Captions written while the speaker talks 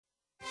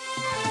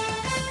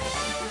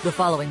The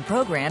following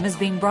program is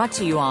being brought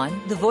to you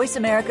on the Voice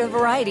America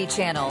Variety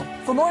Channel.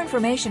 For more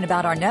information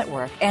about our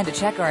network and to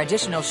check our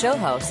additional show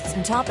hosts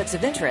and topics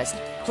of interest,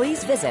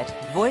 please visit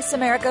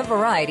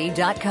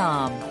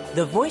voiceamericavariety.com.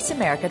 The Voice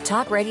America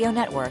Talk Radio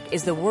Network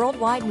is the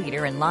worldwide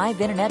leader in live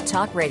Internet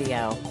talk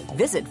radio.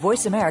 Visit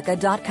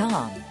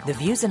voiceamerica.com. The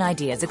views and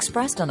ideas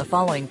expressed on the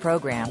following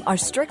program are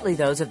strictly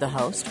those of the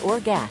host or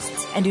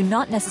guests and do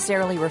not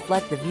necessarily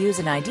reflect the views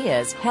and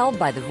ideas held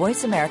by the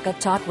Voice America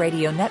Talk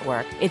Radio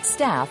Network, its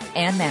staff,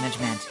 and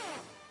management.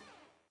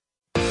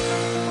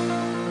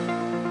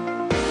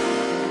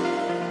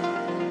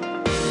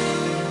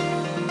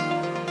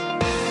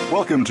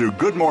 Welcome to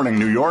Good Morning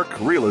New York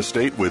Real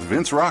Estate with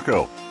Vince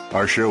Rocco.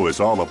 Our show is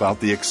all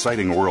about the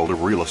exciting world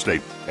of real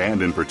estate,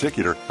 and in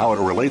particular, how it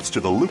relates to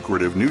the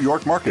lucrative New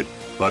York market.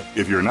 But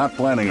if you're not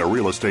planning a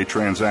real estate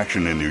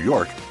transaction in New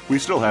York, we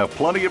still have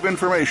plenty of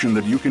information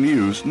that you can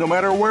use no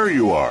matter where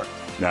you are.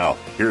 Now,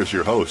 here's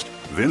your host,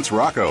 Vince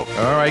Rocco.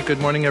 All right, good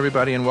morning,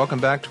 everybody, and welcome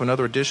back to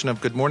another edition of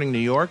Good Morning New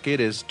York.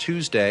 It is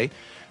Tuesday,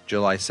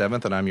 July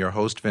 7th, and I'm your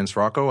host, Vince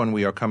Rocco, and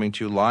we are coming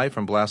to you live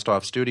from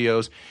Blastoff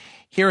Studios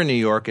here in New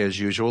York, as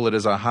usual. It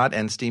is a hot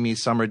and steamy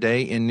summer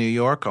day in New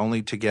York,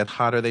 only to get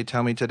hotter, they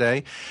tell me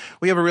today.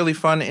 We have a really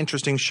fun,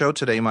 interesting show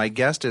today. My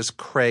guest is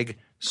Craig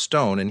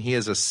Stone, and he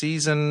is a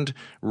seasoned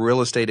real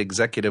estate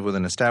executive with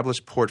an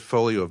established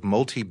portfolio of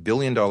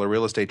multi-billion-dollar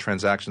real estate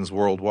transactions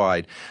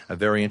worldwide. A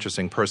very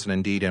interesting person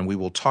indeed, and we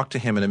will talk to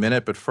him in a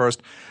minute. But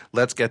first,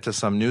 let's get to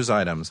some news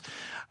items.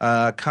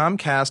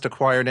 Comcast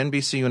acquired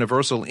NBC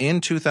Universal in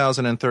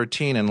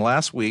 2013, and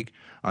last week,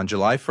 on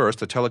July 1st,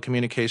 the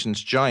telecommunications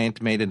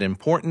giant made an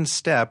important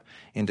step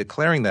in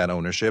declaring that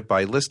ownership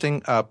by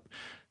listing up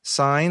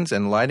signs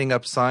and lighting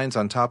up signs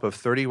on top of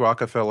 30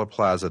 Rockefeller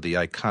Plaza. The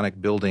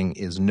iconic building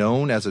is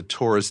known as a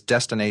tourist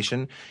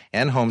destination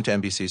and home to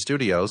NBC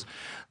Studios.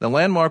 The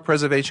Landmark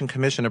Preservation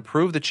Commission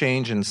approved the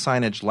change in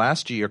signage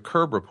last year,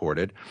 Curb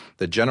reported.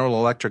 The General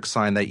Electric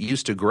sign that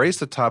used to grace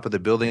the top of the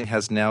building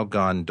has now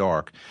gone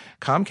dark.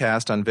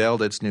 Comcast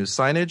unveiled its new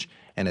signage,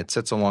 and it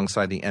sits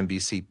alongside the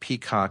NBC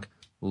Peacock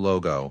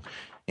logo.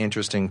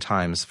 Interesting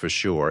times for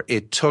sure.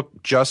 It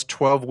took just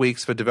 12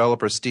 weeks for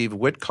developer Steve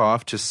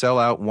Witkoff to sell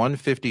out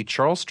 150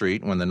 Charles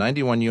Street when the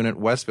 91-unit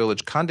West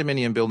Village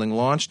condominium building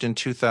launched in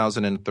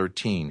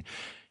 2013.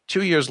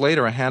 2 years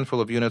later, a handful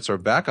of units are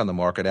back on the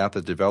market after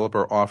the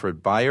developer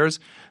offered buyers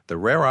the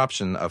rare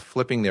option of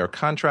flipping their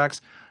contracts.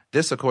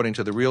 This, according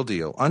to The Real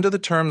Deal. Under the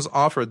terms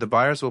offered, the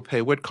buyers will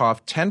pay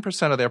Witkoff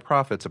 10% of their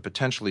profits, a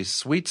potentially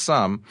sweet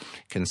sum,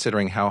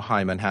 considering how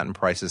high Manhattan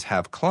prices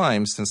have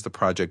climbed since the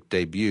project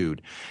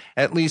debuted.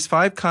 At least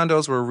 5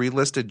 condos were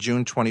relisted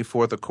June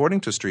 24th, according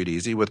to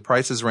StreetEasy, with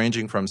prices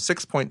ranging from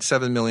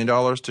 $6.7 million to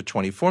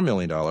 $24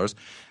 million.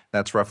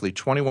 That's roughly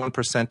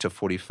 21% to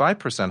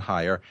 45%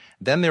 higher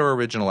than their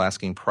original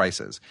asking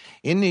prices.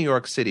 In New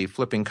York City,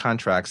 flipping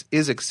contracts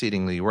is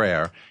exceedingly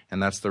rare,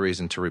 and that's the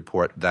reason to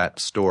report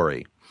that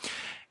story.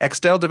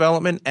 Extell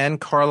Development and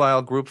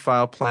Carlyle Group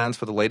filed plans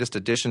for the latest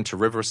addition to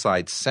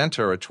Riverside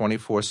Center, a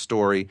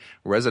 24-story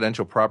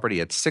residential property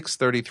at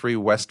 633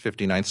 West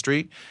 59th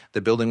Street.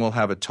 The building will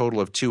have a total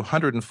of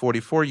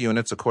 244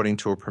 units, according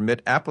to a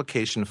permit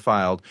application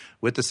filed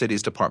with the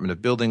city's Department of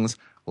Buildings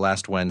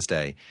last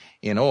Wednesday.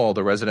 In all,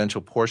 the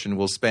residential portion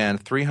will span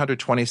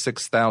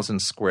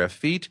 326,000 square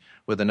feet,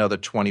 with another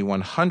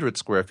 2,100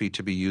 square feet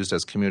to be used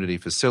as community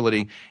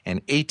facility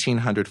and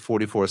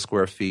 1,844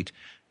 square feet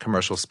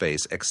commercial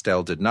space.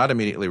 Extell did not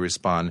immediately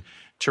respond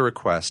to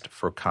request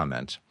for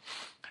comment.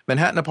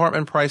 Manhattan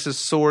apartment prices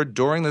soared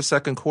during the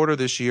second quarter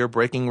this year,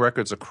 breaking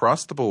records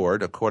across the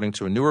board, according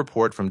to a new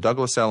report from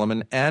Douglas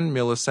Elliman and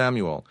Miller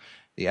Samuel.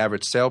 The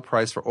average sale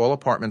price for all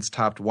apartments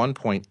topped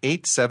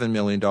 $1.87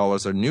 million,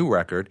 a new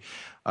record.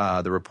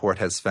 The report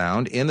has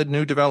found. In the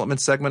new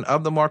development segment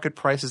of the market,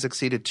 prices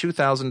exceeded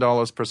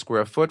 $2,000 per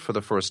square foot for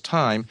the first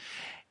time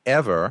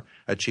ever,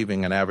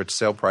 achieving an average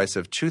sale price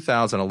of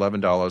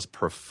 $2,011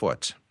 per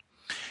foot.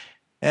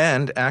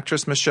 And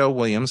actress Michelle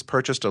Williams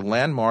purchased a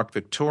landmark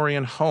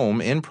Victorian home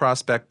in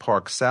Prospect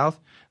Park South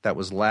that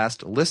was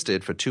last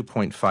listed for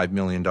 $2.5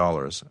 million.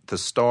 The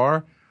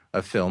star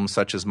of films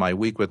such as My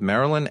Week with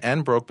Marilyn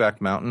and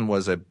Brokeback Mountain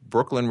was a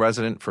Brooklyn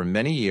resident for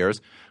many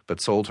years, but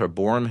sold her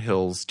Borum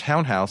Hills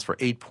townhouse for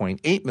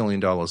 $8.8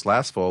 million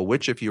last fall,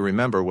 which, if you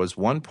remember, was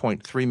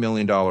 $1.3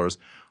 million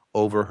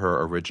over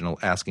her original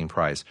asking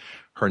price.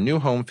 Her new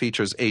home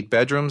features 8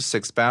 bedrooms,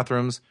 6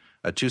 bathrooms,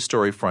 a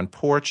 2-story front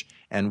porch,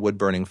 and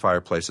wood-burning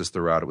fireplaces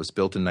throughout. It was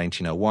built in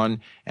 1901,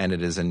 and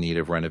it is in need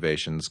of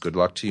renovations. Good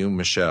luck to you,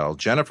 Michelle.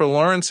 Jennifer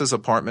Lawrence's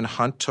apartment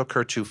hunt took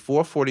her to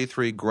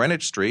 443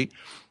 Greenwich Street,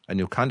 a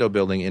new condo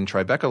building in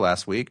Tribeca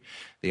last week.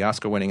 The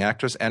Oscar-winning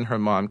actress and her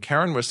mom,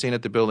 Karen, were seen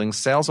at the building's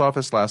sales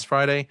office last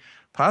Friday,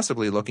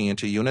 possibly looking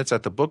into units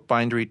at the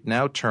Bookbindery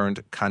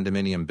now-turned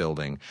condominium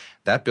building.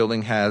 That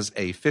building has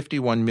a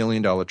 $51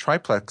 million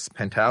triplex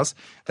penthouse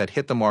that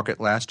hit the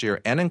market last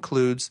year and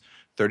includes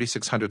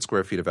 3,600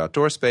 square feet of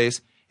outdoor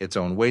space, its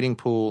own waiting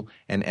pool,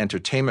 an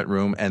entertainment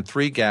room, and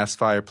 3 gas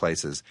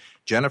fireplaces.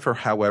 Jennifer,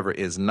 however,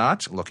 is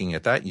not looking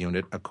at that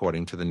unit,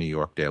 according to the New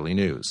York Daily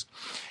News.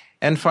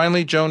 And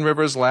finally, Joan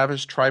Rivers'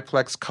 lavish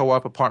triplex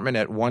co-op apartment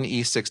at 1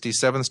 East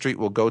 67th Street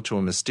will go to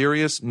a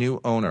mysterious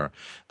new owner.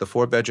 The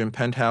 4-bedroom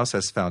penthouse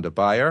has found a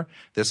buyer.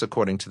 This,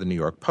 according to the New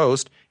York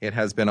Post. It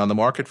has been on the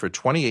market for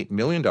 $28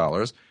 million.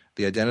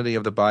 The identity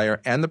of the buyer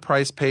and the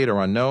price paid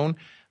are unknown.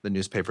 The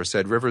newspaper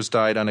said Rivers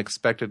died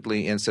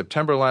unexpectedly in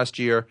September last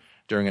year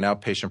during an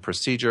outpatient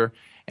procedure,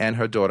 and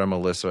her daughter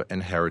Melissa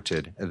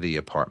inherited the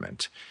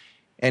apartment.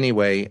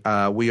 Anyway,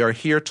 we are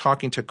here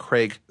talking to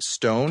Craig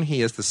Stone.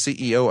 He is the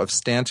CEO of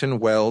Stanton,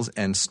 Wells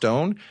 &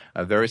 Stone,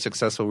 a very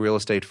successful real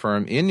estate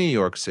firm in New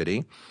York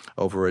City.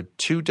 Over a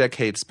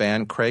 2-decade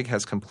span, Craig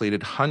has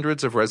completed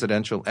hundreds of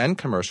residential and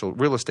commercial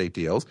real estate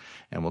deals,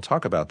 and we'll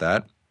talk about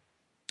that.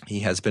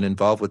 He has been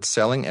involved with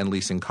selling and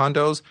leasing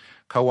condos,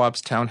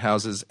 co-ops,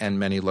 townhouses, and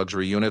many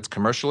luxury units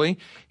commercially.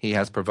 He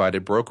has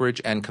provided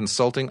brokerage and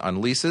consulting on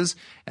leases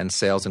and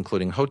sales,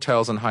 including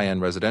hotels and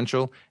high-end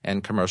residential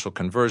and commercial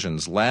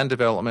conversions, land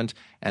development,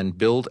 and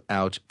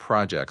build-out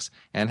projects,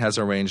 and has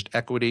arranged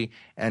equity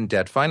and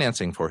debt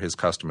financing for his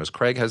customers.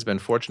 Craig has been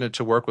fortunate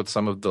to work with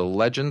some of the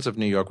legends of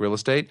New York real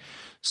estate,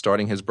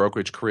 starting his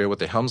brokerage career with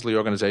the Helmsley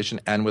Organization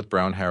and with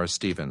Brown Harris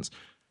Stevens.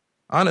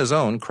 On his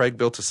own, Craig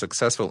built a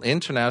successful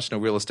international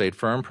real estate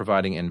firm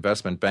providing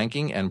investment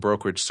banking and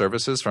brokerage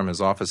services from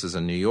his offices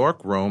in New York,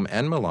 Rome,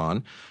 and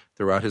Milan.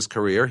 Throughout his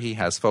career, he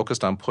has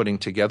focused on putting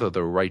together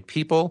the right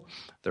people,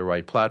 the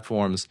right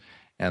platforms,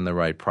 and the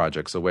right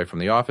projects. Away from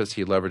the office,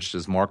 he leveraged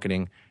his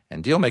marketing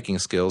and deal-making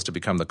skills to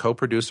become the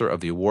co-producer of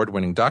the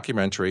award-winning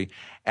documentary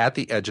At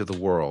the Edge of the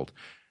World.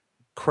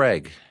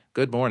 Craig,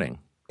 good morning.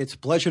 It's a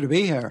pleasure to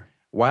be here.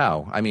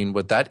 Wow. I mean,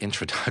 with that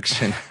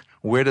introduction,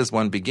 where does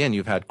one begin?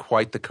 You've had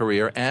quite the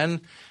career and,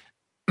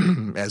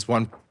 as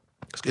one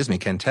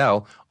can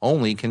tell,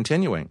 only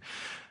continuing.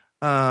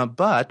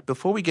 But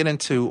before we get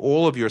into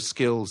all of your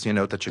skills,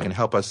 that you can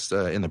help us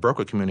in the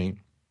broker community,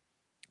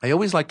 I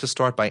always like to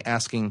start by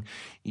asking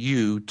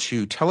you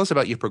to tell us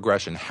about your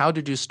progression. How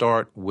did you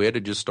start? Where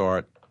did you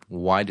start?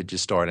 Why did you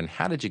start? And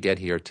how did you get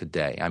here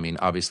today? I mean,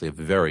 obviously a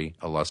very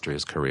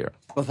illustrious career.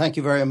 Well, thank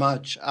you very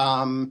much.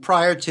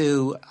 Prior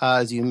to,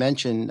 as you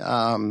mentioned,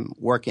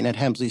 working at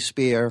Helmsley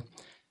Spear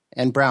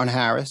and Brown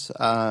Harris.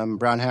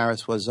 Brown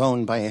Harris was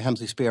owned by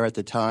Helmsley Spear at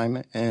the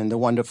time, and the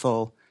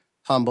wonderful,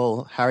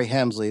 humble Harry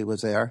Helmsley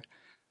was there.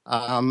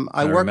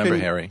 I remember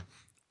Harry.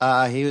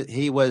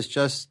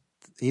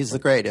 He's the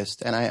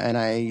greatest, and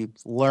I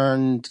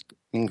learned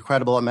an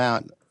incredible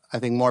amount, I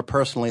think more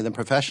personally than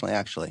professionally,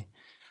 actually.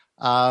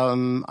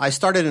 I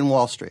started in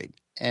Wall Street,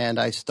 and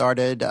I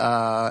started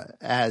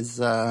as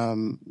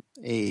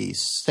a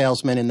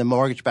salesman in the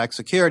mortgage-backed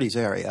securities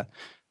area,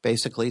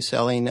 basically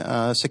selling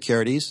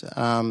securities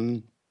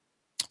on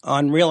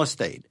real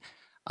estate.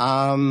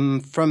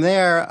 From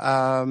there,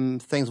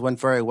 things went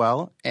very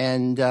well,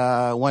 and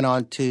went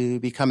on to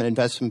become an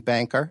investment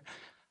banker.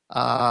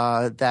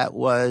 That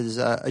was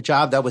a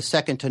job that was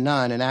second to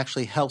none and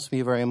actually helps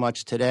me very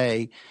much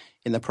today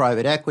in the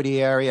private equity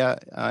area,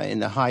 in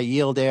the high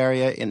yield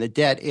area, in the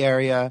debt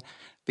area,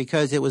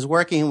 because it was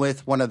working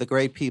with one of the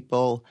great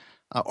people,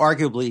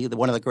 arguably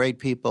one of the great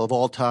people of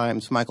all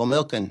times, Michael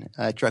Milken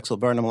at Drexel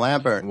Burnham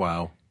Lambert.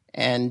 Wow.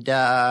 And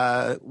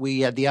we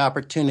had the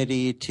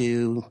opportunity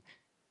to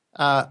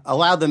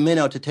allow the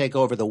minnow to take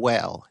over the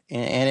whale.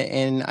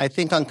 And I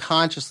think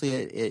unconsciously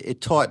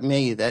it taught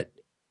me that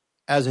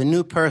as a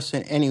new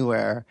person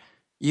anywhere,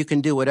 you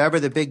can do whatever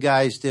the big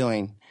guy's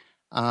doing.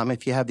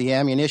 If you have the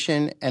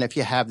ammunition and if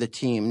you have the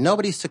team.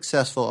 Nobody's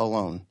successful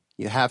alone.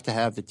 You have to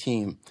have the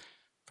team.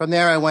 From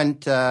there, I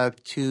went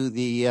to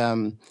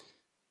the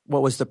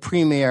what was the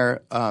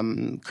premier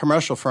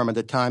commercial firm at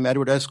the time,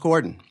 Edward S.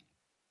 Gordon,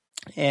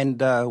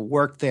 and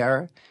worked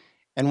there.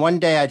 And one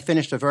day I'd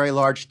finished a very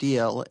large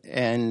deal,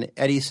 and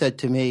Eddie said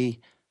to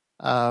me,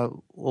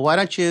 well, why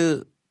don't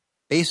you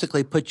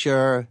basically put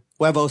your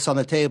huevos on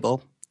the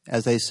table,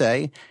 as they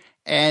say,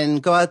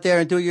 and go out there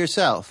and do it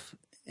yourself.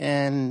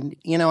 And,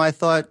 I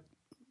thought,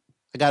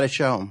 I got to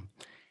show them.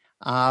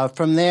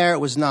 From there, it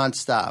was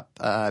nonstop.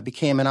 I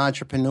became an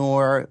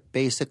entrepreneur,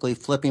 basically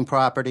flipping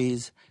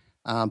properties,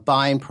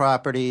 buying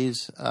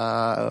properties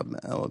from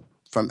the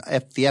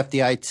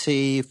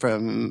FDIC,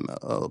 from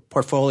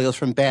portfolios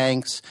from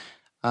banks,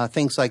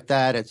 things like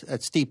that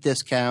at steep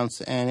discounts.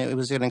 And it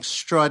was an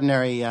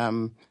extraordinary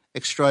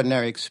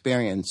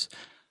experience.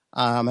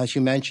 As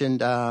you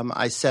mentioned,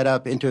 I set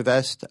up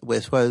Intervest,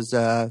 which was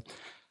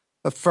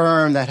a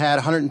firm that had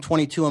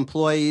 122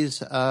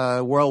 employees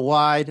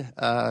worldwide.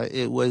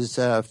 It was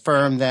a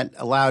firm that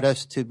allowed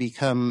us to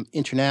become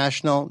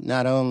international,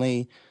 not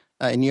only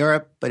in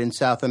Europe, but in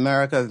South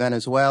America,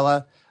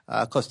 Venezuela,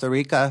 Costa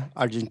Rica,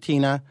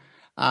 Argentina,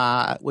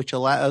 which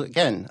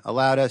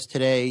allowed us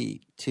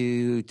today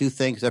to do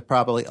things that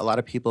probably a lot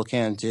of people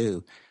can't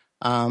do.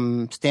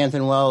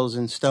 Stanton,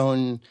 Wells &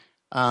 Stone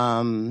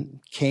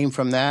came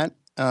from that,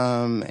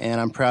 and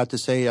I'm proud to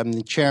say I'm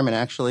the chairman,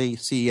 actually,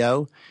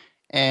 CEO.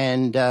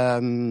 And,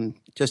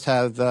 just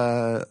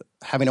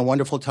having a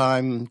wonderful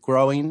time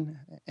growing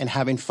and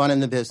having fun in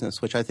the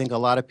business, which I think a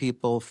lot of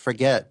people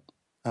forget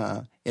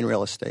in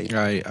real estate.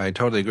 I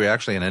totally agree.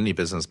 Actually, in any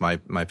business,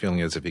 my feeling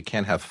is if you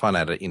can't have fun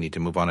at it, you need to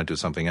move on and do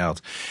something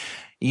else.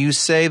 You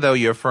say, though,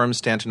 your firm,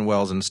 Stanton,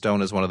 Wells &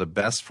 Stone, is one of the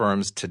best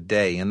firms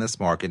today in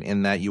this market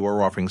in that you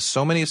are offering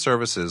so many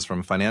services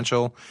from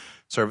financial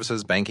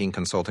services, banking,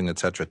 consulting,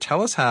 etc.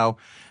 Tell us how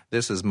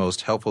this is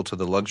most helpful to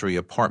the luxury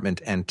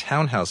apartment and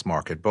townhouse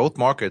market, both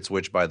markets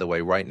which, by the way,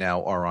 right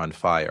now are on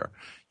fire.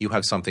 You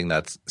have something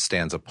that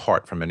stands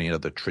apart from any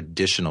other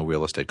traditional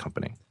real estate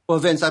company. Well,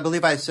 Vince, I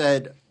believe I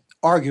said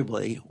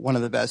arguably one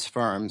of the best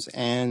firms.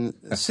 And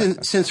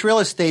since real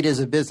estate is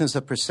a business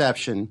of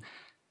perception,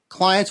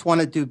 clients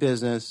want to do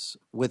business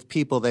with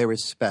people they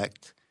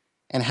respect.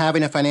 And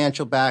having a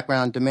financial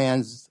background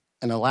demands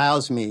and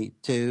allows me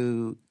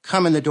to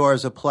come in the door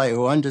as a player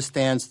who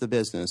understands the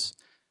business.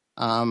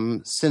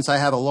 Since I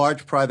have a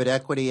large private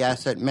equity,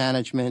 asset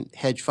management,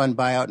 hedge fund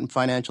buyout, and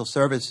financial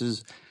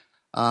services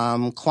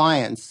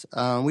clients,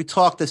 we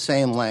talk the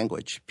same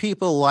language.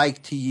 People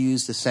like to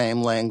use the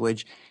same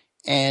language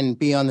and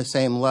be on the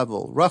same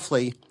level.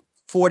 Roughly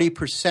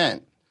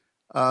 40%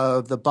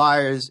 of the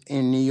buyers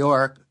in New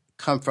York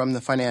come from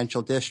the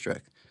financial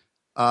district.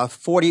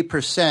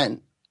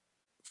 40%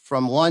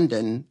 from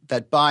London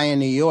that buy in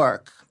New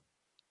York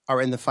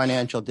are in the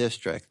financial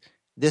district.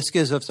 This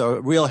gives us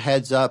a real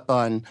heads up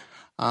on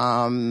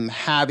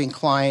having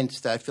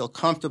clients that feel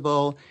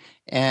comfortable,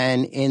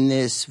 and in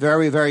this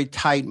very, very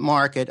tight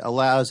market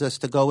allows us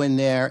to go in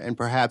there and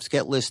perhaps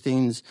get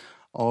listings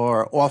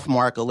or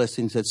off-market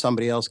listings that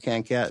somebody else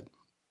can't get.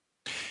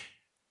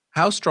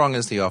 How strong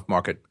is the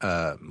off-market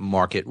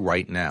market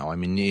right now? I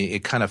mean,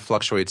 it kind of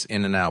fluctuates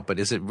in and out, but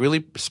is it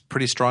really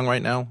pretty strong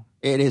right now?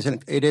 It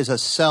is a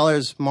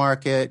seller's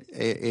market.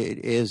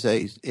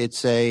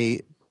 It's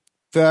a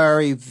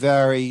very,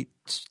 very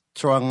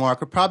strong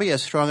market, probably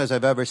as strong as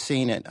I've ever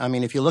seen it. I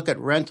mean, if you look at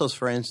rentals,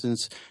 for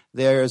instance,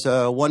 there's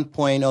a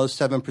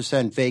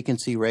 1.07%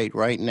 vacancy rate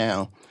right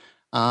now.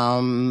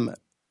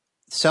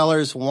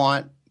 Sellers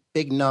want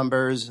big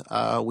numbers.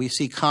 We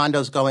see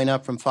condos going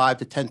up from $5,000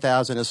 to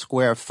 $10,000 a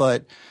square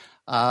foot.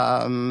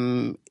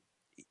 The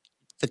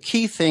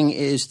key thing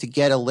is to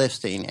get a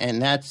listing,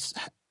 and that's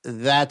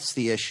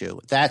the issue.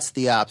 That's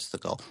the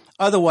obstacle.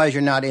 Otherwise,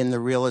 you're not in the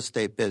real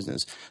estate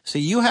business. So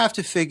you have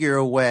to figure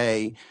a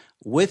way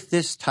with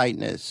this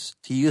tightness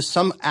to use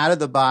some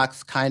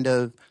out-of-the-box kind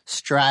of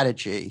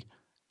strategy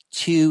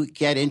to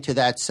get into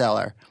that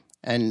seller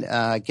and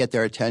get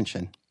their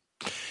attention.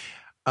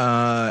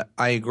 I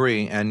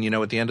agree. And,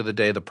 at the end of the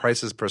day, the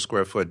prices per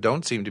square foot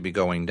don't seem to be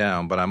going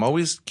down. But I'm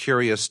always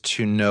curious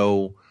to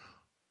know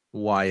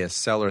why a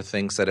seller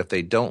thinks that if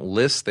they don't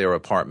list their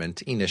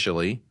apartment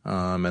initially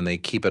and they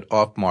keep it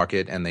off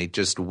market and they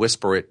just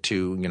whisper it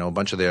to, a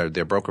bunch of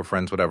their broker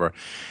friends, whatever,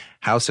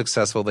 how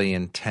successful they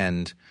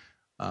intend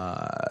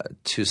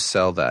to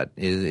sell that.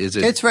 Is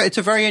it? It's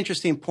a very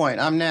interesting point.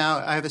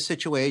 I have a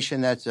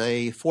situation that's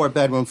a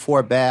 4-bedroom,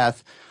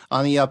 4-bath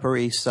on the Upper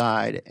East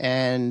Side,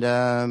 and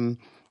the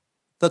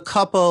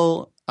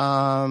couple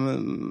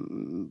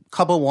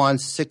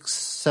wants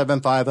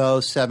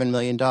 $7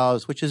 million,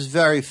 which is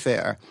very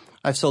fair.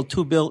 I've sold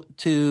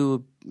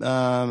two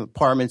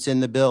apartments in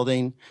the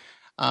building,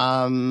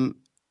 and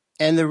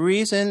the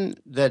reason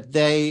that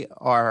they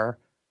are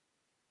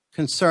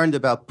concerned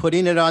about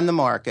putting it on the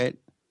market,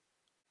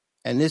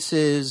 and this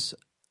is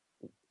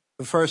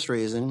the first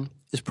reason,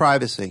 is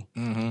privacy.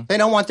 Mm-hmm. They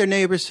don't want their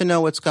neighbors to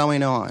know what's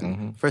going on.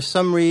 Mm-hmm. For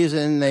some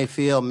reason, they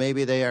feel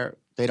maybe they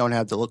don't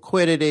have the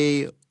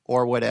liquidity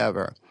or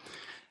whatever.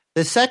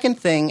 The second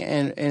thing,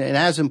 and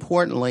as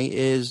importantly,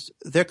 is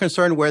they're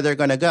concerned where they're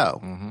going to go.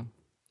 Mm-hmm.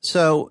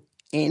 So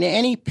in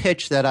any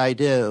pitch that I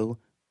do,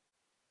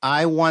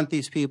 I want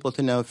these people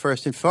to know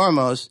first and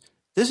foremost,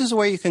 this is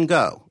where you can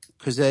go,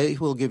 because they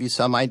will give you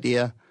some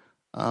idea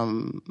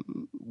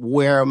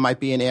where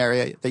might be an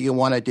area that you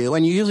want to do.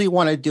 And you usually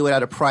want to do it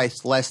at a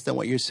price less than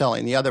what you're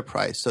selling the other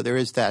price. So there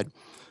is that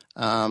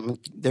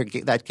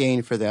that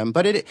gain for them.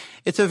 But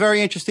it's a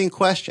very interesting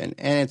question,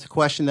 and it's a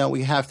question that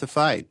we have to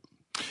fight.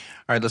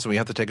 All right, listen, we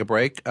have to take a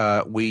break.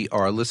 We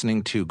are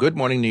listening to Good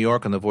Morning New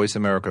York on the Voice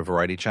America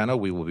Variety Channel.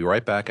 We will be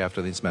right back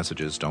after these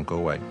messages. Don't go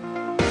away.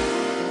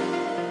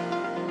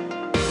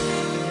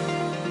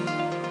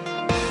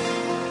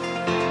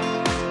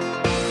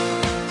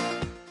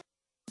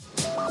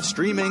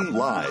 Streaming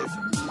live,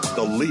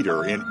 the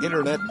leader in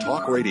Internet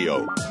talk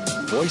radio,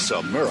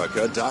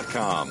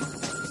 VoiceAmerica.com.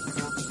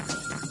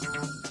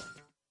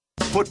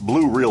 Put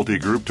Blue Realty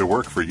Group to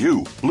work for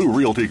you. Blue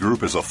Realty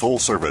Group is a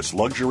full-service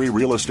luxury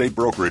real estate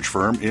brokerage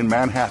firm in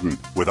Manhattan.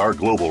 With our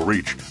global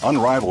reach,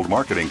 unrivaled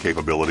marketing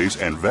capabilities,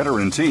 and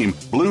veteran team,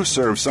 Blue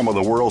serves some of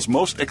the world's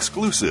most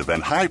exclusive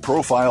and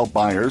high-profile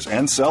buyers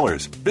and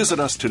sellers. Visit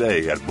us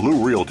today at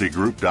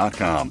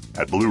BlueRealtyGroup.com.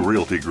 At Blue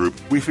Realty Group,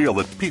 we feel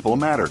that people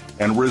matter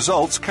and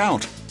results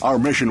count. Our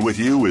mission with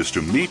you is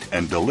to meet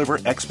and deliver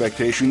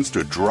expectations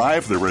to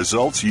drive the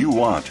results you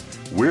want.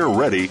 We're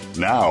ready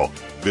now.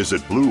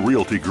 Visit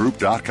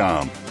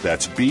BlueRealtyGroup.com.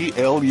 That's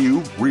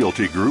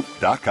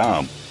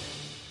BLURealtyGroup.com.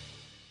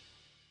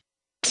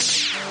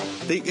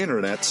 The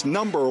Internet's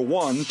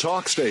 #1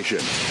 talk station.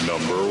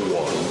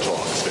 #1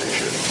 talk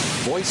station.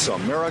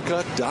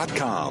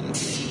 VoiceAmerica.com.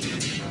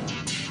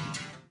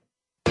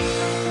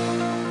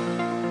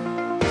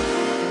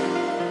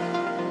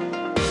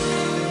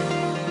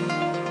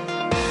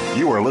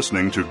 You are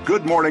listening to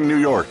Good Morning New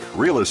York,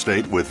 Real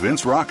Estate with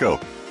Vince Rocco.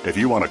 If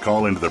you want to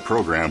call into the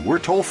program, we're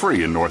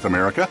toll-free in North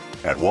America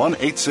at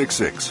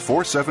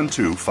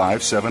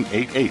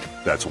 1-866-472-5788.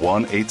 That's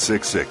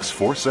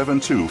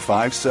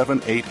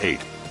 1-866-472-5788.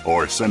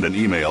 Or send an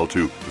email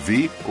to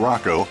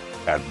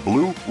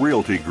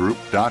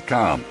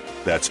vrocco@BlueRealtyGroup.com.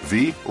 That's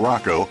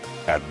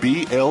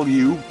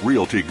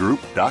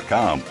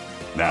vrocco@BLURealtyGroup.com.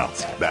 Now,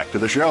 back to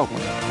the show. All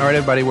right,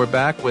 everybody, we're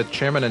back with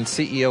Chairman and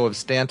CEO of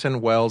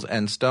Stanton, Wells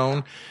 &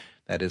 Stone.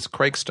 That is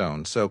Craig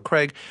Stone. So,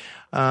 Craig,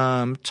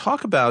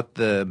 talk about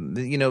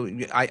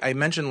I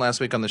mentioned last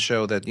week on the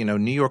show that,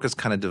 New York is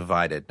kind of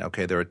divided.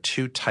 Okay, there are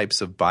two types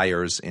of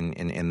buyers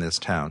in this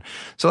town.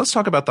 So let's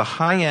talk about the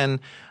high-end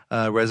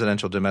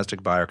residential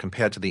domestic buyer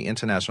compared to the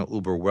international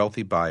uber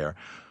wealthy buyer.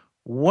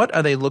 What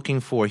are they looking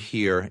for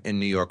here in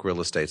New York real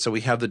estate? So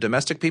we have the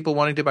domestic people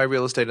wanting to buy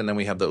real estate, and then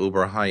we have the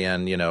uber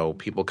high-end,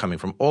 people coming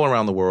from all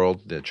around the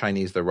world, the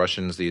Chinese, the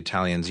Russians, the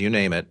Italians, you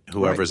name it,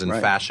 whoever's in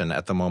fashion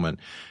at the moment.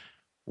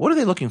 What are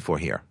they looking for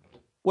here?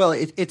 Well,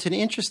 it's an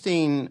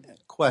interesting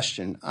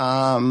question.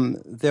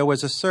 There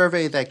was a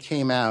survey that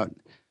came out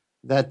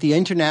that the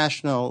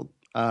international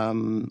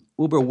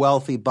uber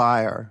wealthy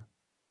buyer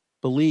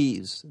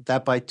believes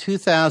that by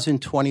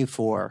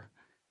 2024,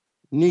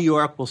 New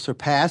York will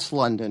surpass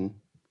London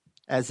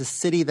as the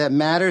city that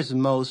matters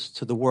most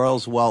to the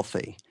world's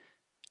wealthy.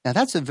 Now,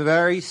 that's a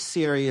very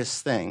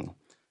serious thing.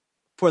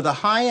 For the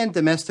high-end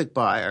domestic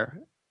buyer,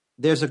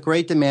 there's a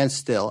great demand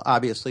still,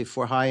 obviously,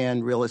 for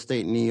high-end real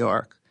estate in New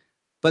York.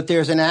 But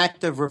there's an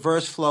active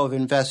reverse flow of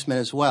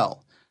investment as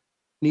well.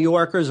 New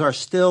Yorkers are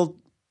still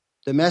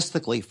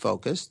domestically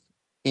focused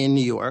in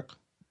New York.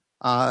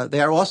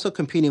 They are also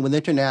competing with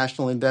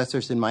international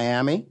investors in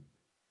Miami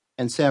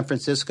and San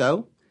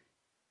Francisco.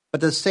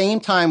 But at the same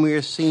time, we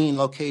are seeing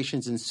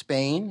locations in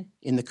Spain,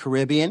 in the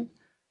Caribbean,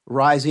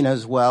 rising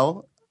as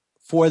well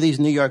for these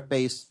New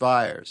York-based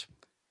buyers.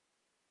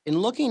 In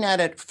looking at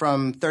it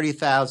from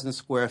 30,000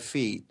 square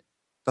feet,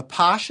 the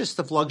poshest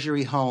of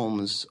luxury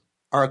homes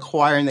are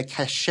acquiring the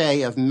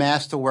cachet of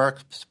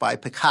masterworks by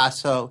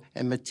Picasso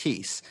and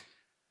Matisse.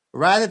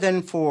 Rather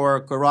than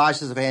for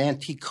garages of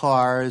antique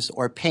cars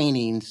or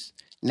paintings,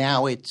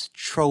 now it's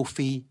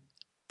trophy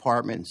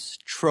apartments,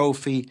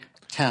 trophy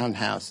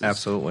townhouses.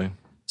 Absolutely.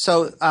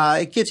 So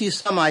it gives you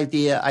some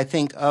idea, I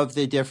think, of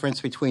the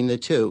difference between the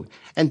two.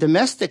 And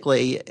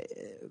domestically,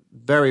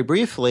 very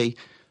briefly,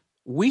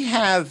 we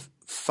have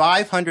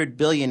 500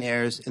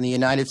 billionaires in the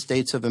United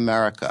States of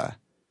America.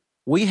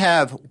 We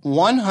have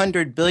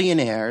 100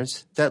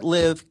 billionaires that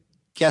live,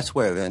 guess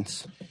where,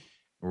 Vince?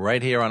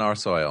 Right here on our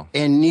soil.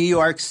 In New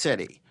York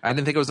City. I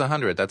didn't think it was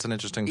 100. That's an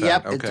interesting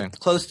fact. Yep, okay. It's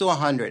close to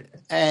 100.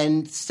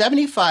 And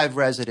 75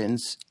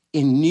 residents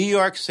in New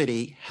York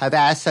City have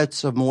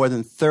assets of more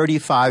than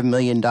 $35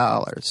 million.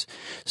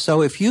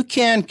 So if you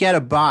can't get a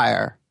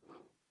buyer,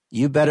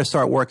 you better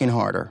start working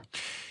harder.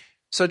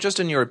 So just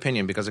in your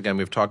opinion, because again,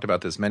 we've talked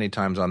about this many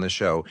times on the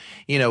show,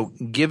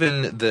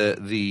 given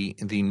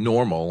the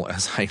normal,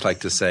 as I like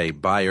to say,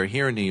 buyer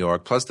here in New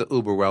York, plus the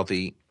uber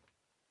wealthy,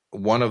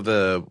 one of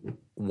the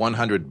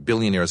 100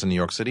 billionaires in New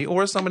York City,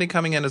 or somebody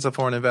coming in as a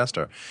foreign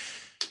investor,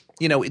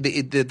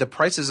 the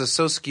prices are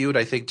so skewed,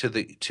 I think, to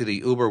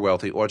the uber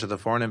wealthy or to the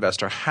foreign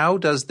investor. How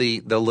does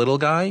the little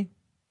guy,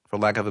 for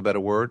lack of a better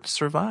word,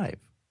 survive?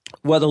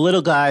 Well, the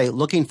little guy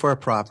looking for a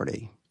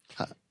property.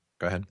 Go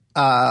ahead.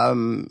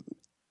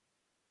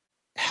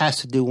 Has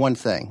to do one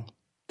thing.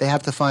 They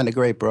have to find a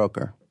great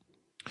broker.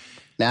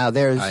 Now,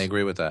 I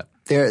agree with that.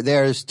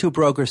 There's two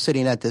brokers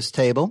sitting at this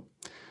table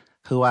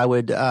who I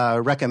would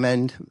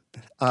recommend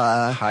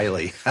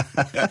highly.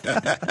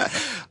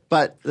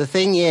 But the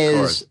thing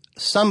is,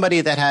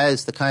 somebody that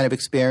has the kind of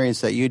experience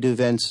that you do,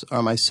 Vince,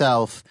 or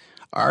myself,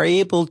 are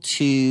able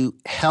to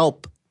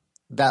help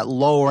that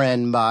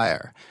lower-end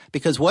buyer.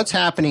 Because what's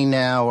happening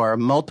now are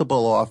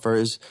multiple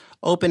offers,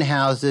 open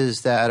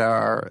houses that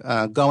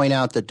are going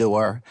out the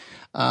door.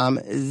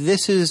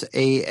 This is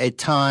a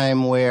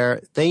time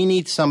where they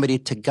need somebody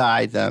to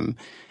guide them.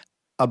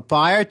 A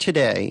buyer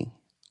today,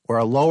 or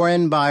a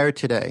lower-end buyer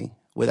today,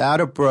 without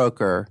a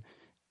broker,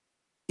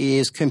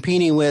 is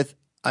competing with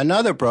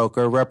another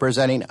broker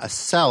representing a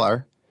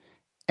seller,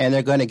 and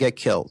they're going to get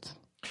killed.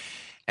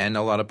 And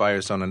a lot of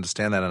buyers don't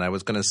understand that. And I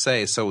was going to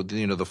say, so,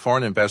 the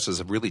foreign investors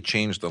have really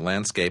changed the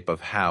landscape of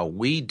how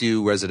we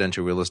do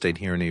residential real estate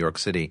here in New York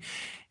City.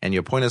 And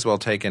your point is well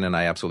taken, and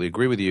I absolutely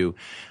agree with you,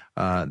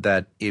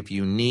 that if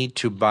you need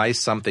to buy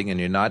something and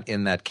you're not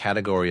in that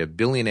category of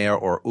billionaire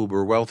or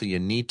uber wealthy, you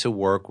need to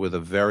work with a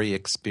very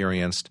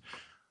experienced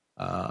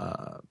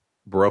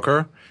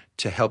broker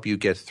to help you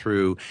get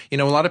through. A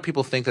lot of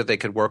people think that they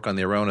could work on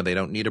their own and they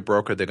don't need a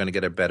broker. They're going to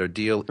get a better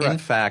deal. Right. In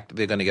fact,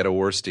 they're going to get a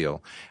worse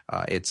deal.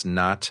 It's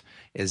not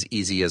as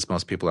easy as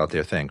most people out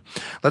there think.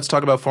 Let's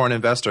talk about foreign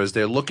investors.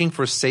 They're looking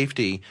for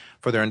safety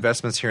for their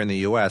investments here in the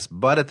U.S.,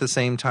 but at the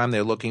same time,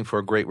 they're looking for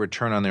a great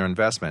return on their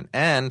investment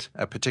and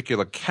a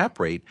particular cap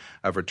rate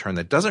of return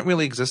that doesn't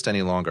really exist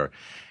any longer.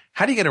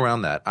 How do you get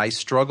around that? I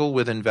struggle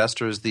with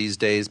investors these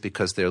days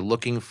because they're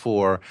looking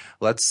for,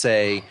 let's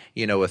say,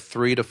 a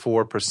 3 to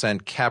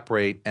 4% cap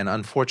rate, and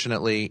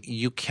unfortunately,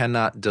 you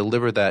cannot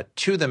deliver that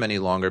to them any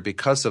longer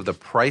because of the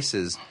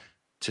prices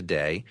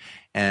today,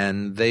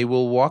 and they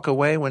will walk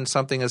away when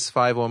something is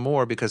 5 or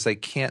more because they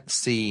can't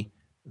see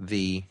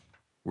the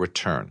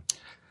return.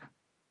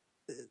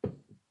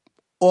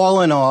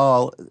 All in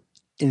all,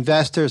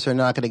 investors are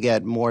not going to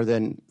get more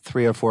than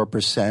 3 or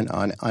 4%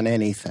 on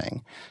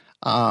anything.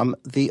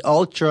 The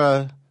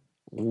ultra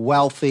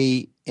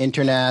wealthy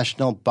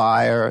international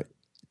buyer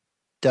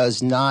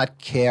does not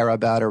care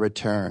about a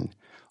return.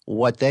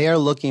 What they are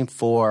looking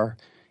for,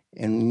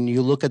 and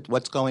you look at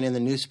what's going in the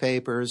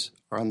newspapers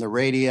or on the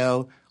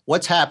radio,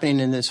 what's happening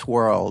in this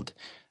world,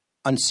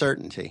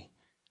 uncertainty.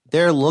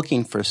 They're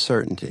looking for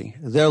certainty.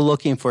 They're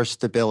looking for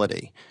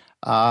stability.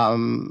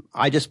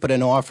 I just put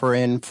an offer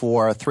in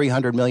for a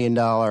 $300 million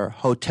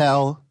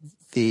hotel.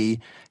 The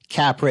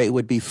cap rate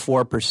would be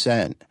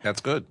 4%.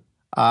 That's good.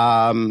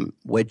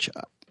 Which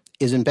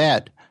isn't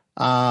bad.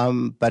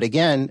 But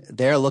again,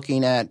 they're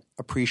looking at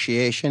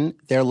appreciation.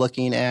 They're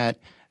looking at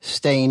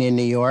staying in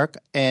New York,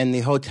 and the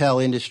hotel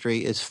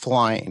industry is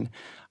flying.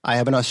 I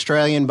have an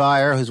Australian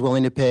buyer who's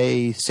willing to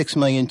pay $6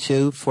 million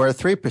for a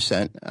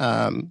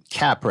 3%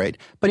 cap rate,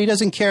 but he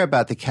doesn't care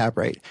about the cap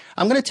rate.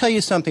 I'm going to tell you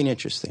something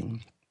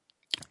interesting,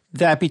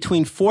 that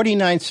between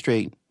 49th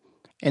Street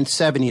and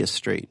 70th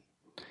Street,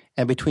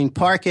 and between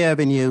Park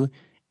Avenue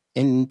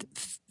and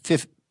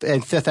Fifth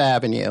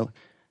Avenue,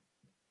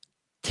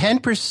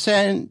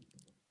 10%,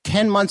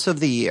 10 months of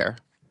the year,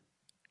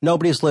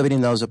 nobody's living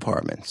in those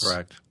apartments.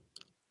 Correct.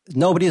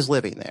 Nobody's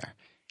living there.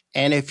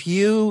 And if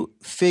you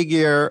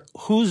figure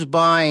who's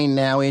buying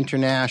now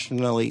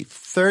internationally,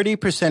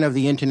 30% of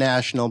the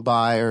international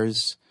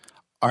buyers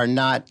are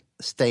not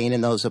staying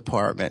in those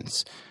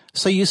apartments.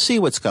 So you see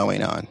what's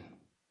going on.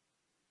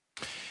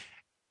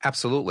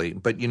 Absolutely.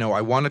 But,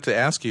 I wanted to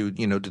ask you,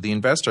 to the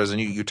investors,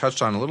 and you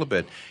touched on a little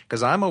bit,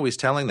 because I'm always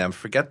telling them,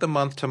 forget the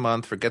month to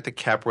month, forget the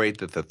cap rate,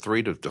 the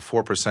 3 to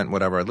 4%,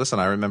 whatever. Listen,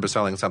 I remember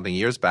selling something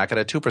years back at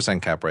a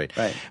 2% cap rate.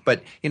 Right.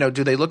 But,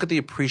 do they look at the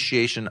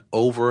appreciation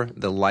over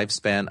the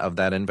lifespan of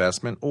that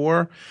investment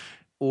or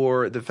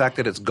the fact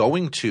that it's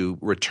going to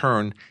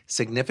return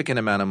significant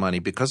amount of money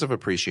because of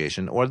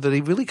appreciation, or do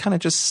they really kind of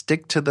just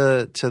stick to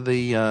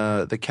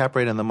the cap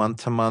rate and the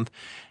month to month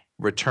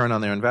return on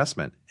their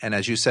investment? And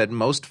as you said,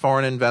 most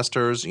foreign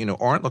investors,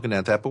 aren't looking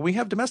at that, but we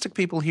have domestic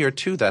people here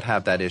too that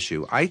have that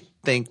issue. I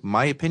think,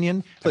 my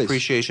opinion, Please.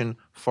 Appreciation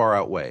far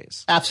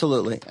outweighs.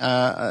 Absolutely.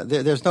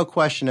 There's no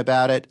question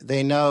about it.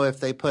 They know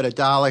if they put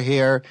 $1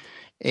 here,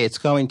 it's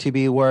going to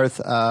be worth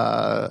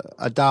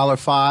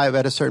 $1.05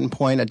 at a certain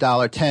point,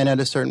 $1.10 at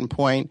a certain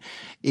point.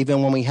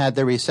 Even when we had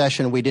the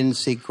recession, we didn't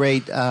see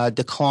great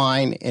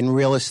decline in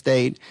real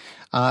estate.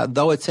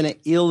 Though it's an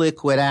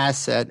illiquid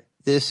asset,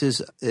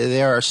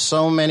 there are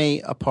so many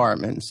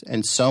apartments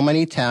and so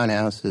many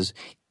townhouses,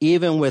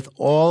 even with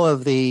all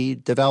of the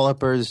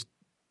developers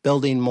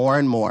building more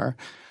and more,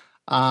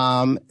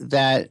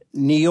 that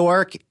New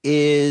York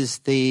is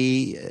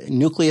the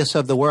nucleus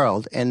of the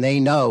world, and they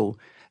know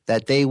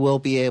that they will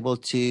be able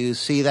to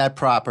see that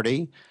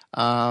property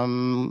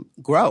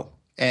grow.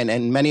 And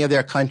in many of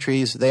their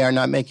countries, they are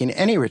not making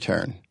any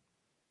return.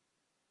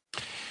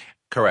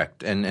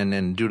 Correct,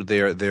 and due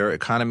to their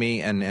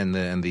economy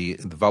and the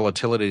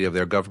volatility of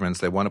their governments,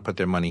 they want to put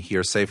their money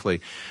here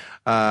safely.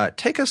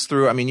 Take us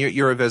through. I mean,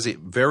 you're a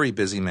very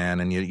busy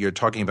man, and you're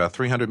talking about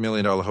 $300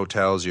 million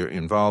hotels. You're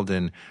involved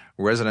in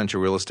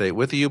residential real estate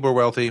with the uber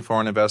wealthy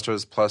foreign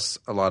investors, plus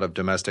a lot of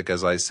domestic,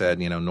 as I said,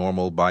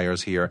 normal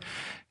buyers here.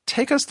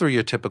 Take us through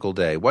your typical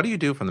day. What do you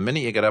do from the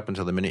minute you get up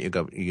until the minute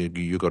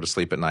you go to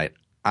sleep at night?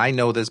 I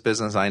know this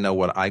business. I know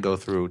what I go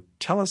through.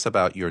 Tell us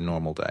about your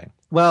normal day.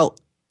 Well,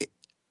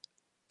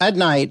 at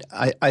night,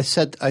 I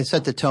set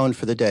the tone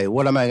for the day.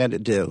 What am I going to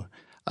do?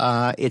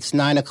 It's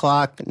 9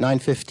 o'clock,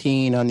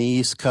 9:15 on the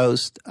East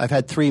Coast. I've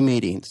had 3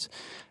 meetings.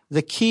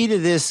 The key to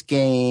this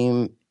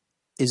game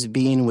is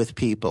being with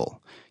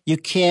people. You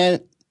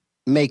can't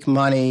make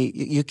money.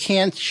 You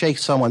can't shake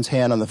someone's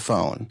hand on the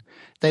phone.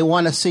 They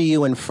want to see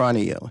you in front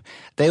of you.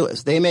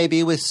 They may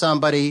be with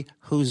somebody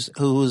who's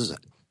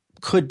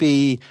could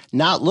be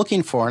not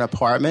looking for an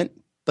apartment,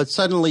 but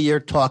suddenly you're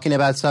talking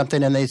about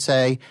something and they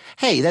say,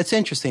 hey, that's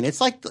interesting. It's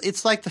like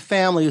the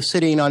family who's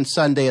sitting on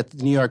Sunday at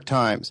the New York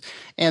Times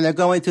and they're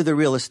going through the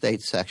real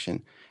estate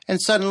section. And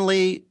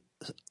suddenly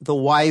the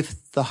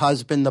wife, the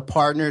husband, the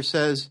partner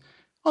says,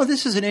 oh,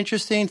 this is an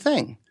interesting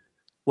thing.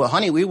 Well,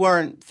 honey, we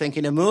weren't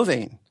thinking of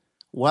moving.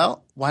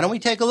 Well, why don't we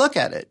take a look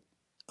at it?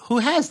 Who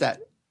has that?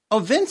 Oh,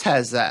 Vince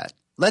has that.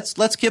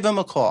 Let's give them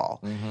a call.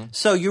 Mm-hmm.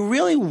 So you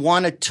really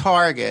want to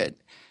target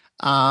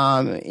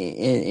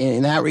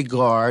in that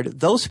regard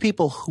those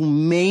people who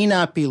may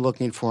not be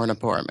looking for an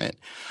apartment.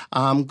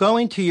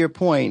 Going to your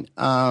point,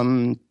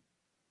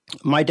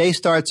 my day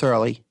starts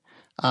early.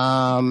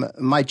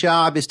 My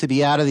job is to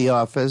be out of the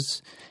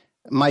office.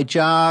 My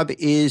job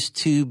is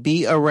to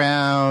be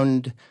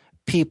around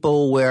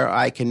people where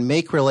I can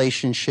make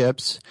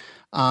relationships.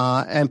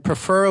 And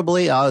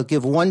preferably, I'll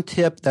give one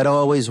tip that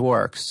always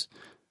works.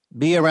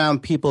 Be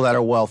around people that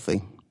are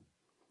wealthy.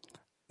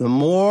 The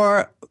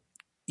more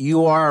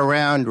you are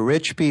around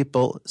rich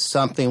people,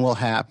 something will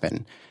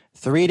happen.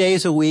 3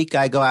 days a week,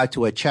 I go out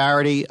to a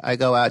charity, I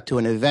go out to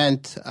an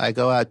event, I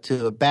go out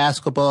to a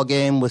basketball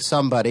game with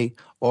somebody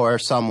or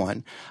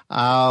someone.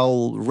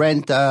 I'll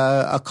rent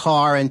a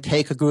car and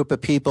take a group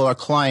of people or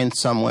clients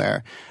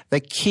somewhere.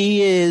 The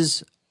key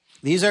is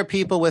these are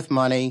people with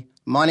money.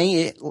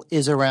 Money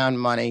is around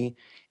money,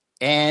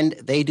 and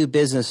they do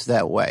business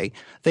that way.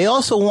 They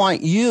also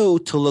want you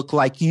to look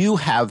like you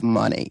have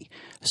money.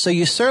 So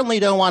you certainly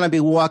don't want to be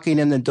walking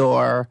in the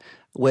door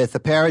with a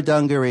pair of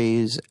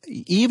dungarees,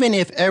 even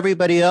if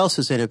everybody else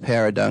is in a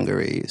pair of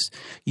dungarees.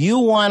 You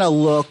want to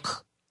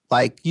look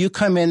like you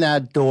come in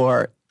that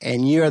door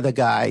and you're the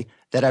guy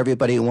that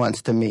everybody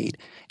wants to meet.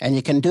 And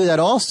you can do that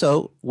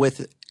also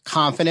with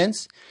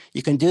confidence.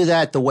 You can do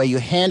that the way you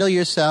handle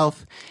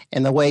yourself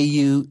and the way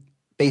you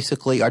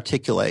basically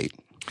articulate.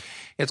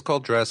 It's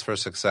called dress for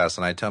success,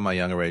 and I tell my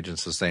younger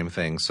agents the same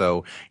thing.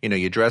 So,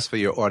 you dress for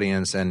your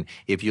audience, and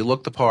if you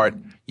look the part,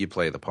 you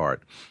play the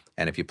part.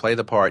 And if you play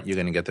the part, you're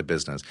going to get the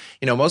business.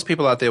 Most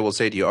people out there will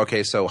say to you,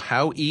 okay, so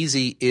how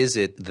easy is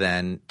it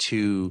then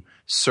to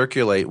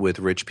circulate with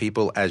rich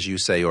people, as you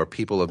say, or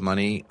people of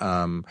money?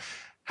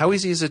 How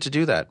easy is it to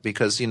do that?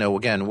 Because,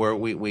 again,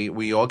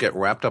 we all get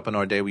wrapped up in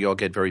our day. We all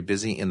get very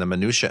busy in the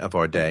minutia of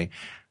our day.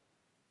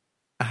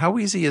 How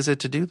easy is it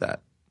to do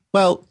that?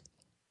 Well,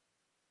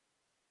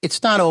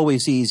 it's not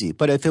always easy,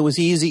 but if it was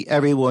easy,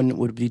 everyone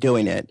would be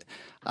doing it.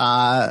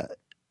 The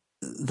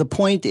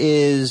point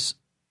is,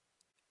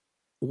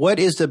 what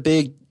is the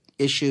big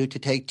issue to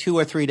take 2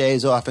 or 3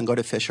 days off and go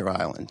to Fisher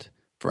Island,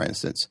 for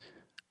instance?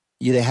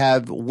 You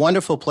have a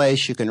wonderful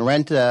place. You can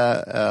rent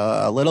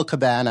a little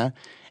cabana,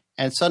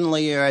 and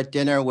suddenly you're at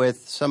dinner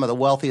with some of the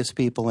wealthiest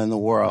people in the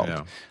world.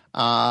 Yeah.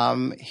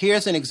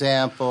 Here's an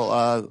example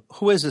of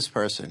who is this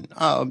person?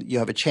 Oh, you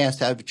have a chance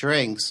to have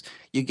drinks.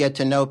 You get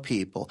to know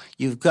people.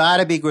 You've got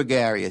to be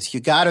gregarious.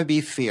 You've got to be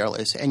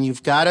fearless, and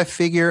you've got to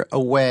figure a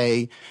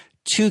way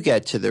to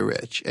get to the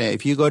rich.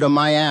 If you go to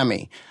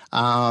Miami,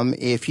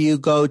 if you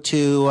go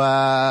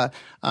to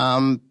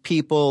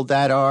people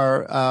that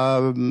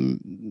are,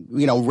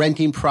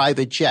 renting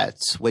private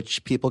jets,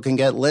 which people can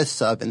get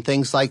lists of and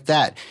things like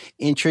that,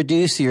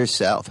 introduce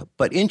yourself.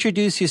 But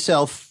introduce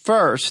yourself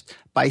first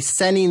by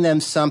sending them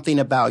something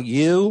about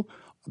you,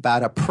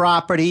 about a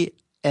property,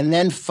 and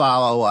then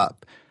follow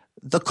up.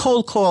 The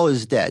cold call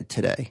is dead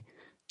today.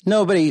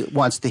 Nobody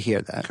wants to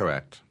hear that.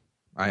 Correct.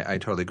 I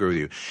totally agree with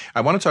you.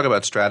 I want to talk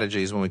about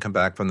strategies when we come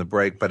back from the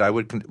break, but I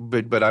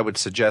would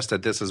suggest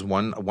that this is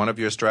one of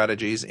your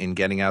strategies in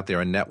getting out there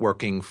and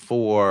networking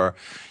for,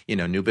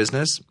 new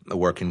business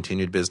or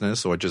continued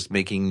business, or just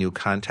making new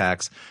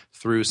contacts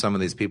through some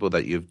of these people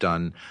that you've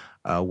done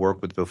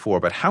work with before.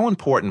 But how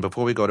important,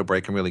 before we go to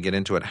break and really get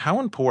into it, how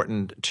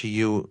important to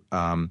you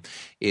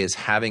is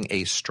having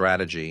a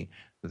strategy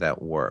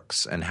that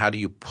works, and how do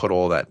you put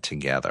all that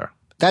together?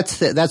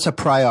 That's a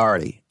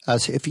priority.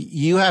 So if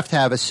you have to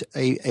have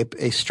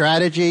a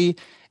strategy,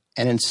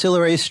 an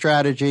ancillary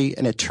strategy,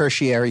 and a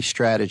tertiary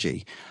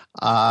strategy.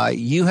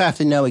 You have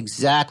to know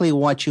exactly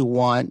what you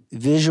want,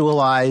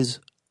 visualize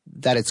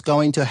that it's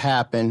going to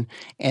happen,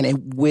 and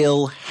it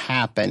will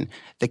happen.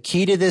 The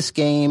key to this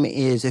game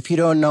is if you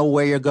don't know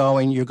where you're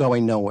going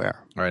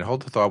nowhere. All right,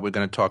 hold the thought. We're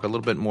going to talk a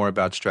little bit more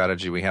about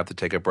strategy. We have to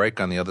take a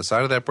break. On the other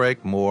side of that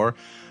break, more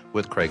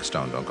with Craig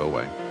Stone. Don't go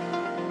away.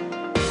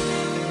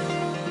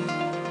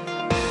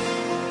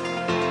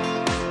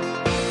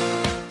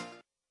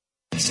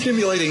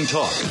 Stimulating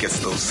talk. It gets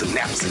those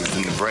synapses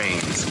in the brain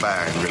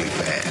firing really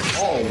fast.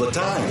 All the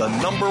time. The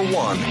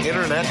 #1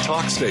 Internet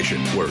talk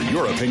station where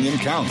your opinion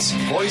counts.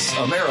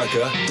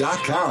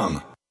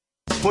 VoiceAmerica.com.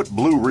 Put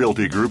Blue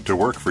Realty Group to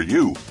work for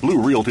you.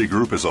 Blue Realty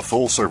Group is a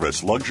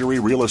full-service luxury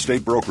real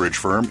estate brokerage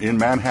firm in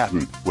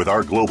Manhattan. With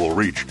our global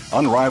reach,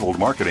 unrivaled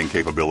marketing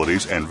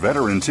capabilities, and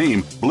veteran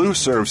team, Blue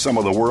serves some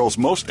of the world's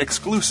most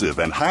exclusive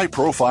and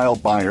high-profile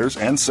buyers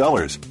and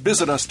sellers.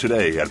 Visit us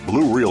today at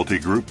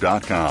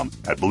BlueRealtyGroup.com.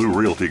 At Blue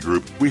Realty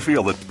Group, we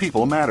feel that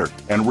people matter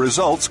and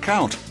results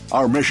count.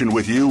 Our mission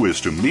with you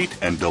is to meet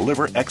and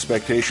deliver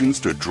expectations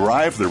to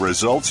drive the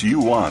results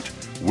you want.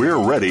 We're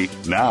ready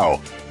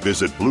now.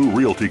 Visit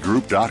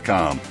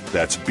BlueRealtyGroup.com.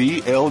 That's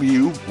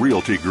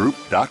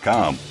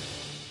BLURealtyGroup.com.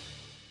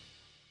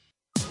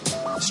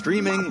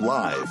 Streaming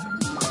live.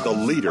 The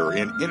leader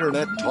in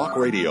Internet talk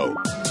radio.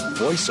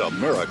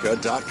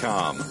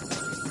 VoiceAmerica.com.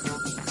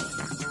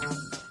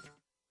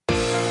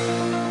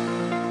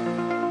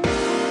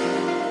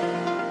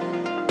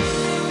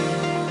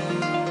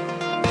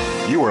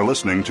 You You are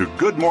listening to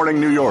Good Morning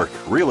New York,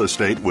 Real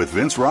Estate with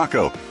Vince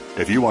Rocco.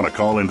 If you want to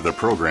call into the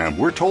program,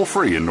 we're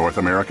toll-free in North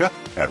America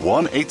at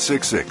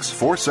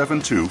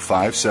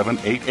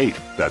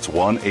 1-866-472-5788. That's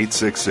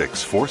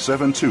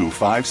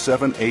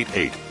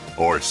 1-866-472-5788.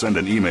 Or send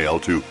an email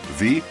to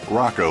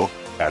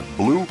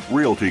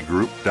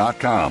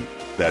vrocco@bluerealtygroup.com.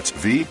 That's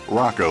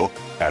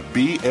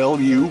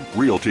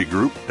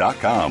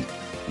vrocco@blurealtygroup.com.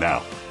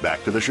 Now,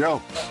 back to the show.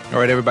 All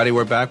right, everybody,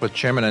 we're back with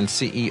Chairman and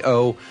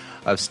CEO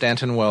of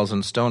Stanton, Wells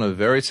 & Stone, a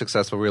very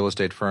successful real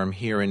estate firm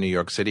here in New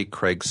York City.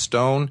 Craig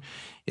Stone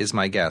is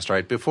my guest. All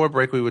right, before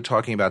break, we were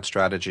talking about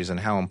strategies and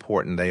how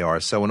important they are.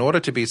 So in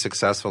order to be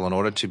successful, in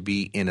order to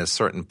be in a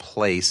certain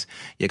place,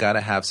 you got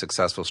to have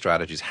successful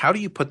strategies. How do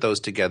you put those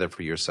together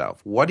for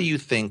yourself? What do you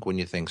think when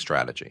you think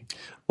strategy?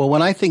 Well,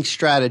 when I think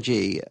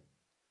strategy,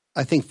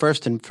 I think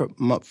first and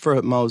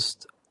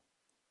foremost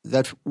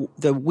that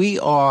we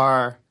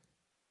are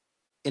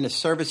in a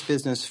service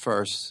business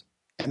first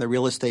and the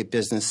real estate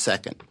business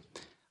second.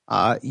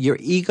 Your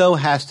ego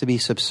has to be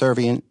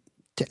subservient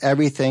to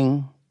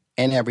everything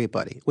and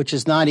everybody, which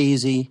is not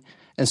easy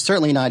and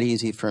certainly not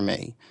easy for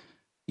me.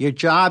 Your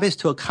job is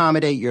to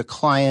accommodate your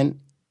client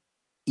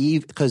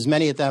because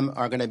many of them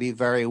are going to be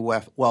very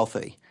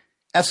wealthy.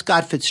 F.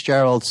 Scott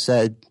Fitzgerald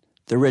said,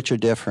 "The rich are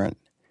different."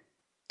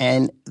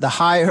 And the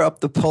higher up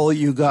the pole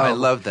you go. I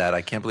love that.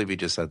 I can't believe you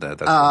just said that.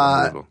 That's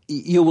unbelievable.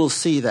 You will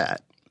see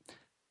that.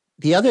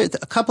 A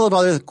couple of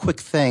other quick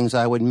things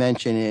I would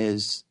mention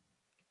is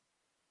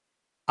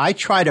I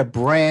try to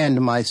brand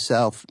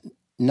myself,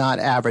 not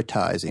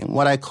advertising,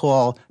 what I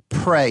call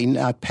pray,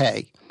 not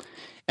pay.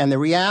 And the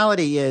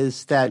reality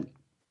is that,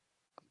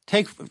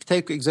 take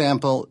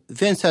example,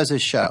 Vince has a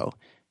show.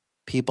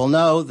 People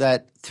know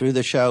that through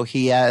the show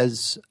he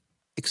has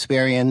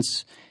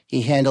experience.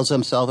 He handles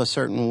himself a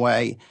certain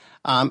way.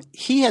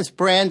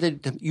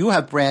 You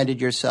have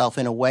branded yourself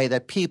in a way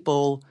that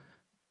people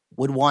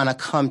would want to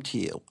come to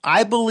you.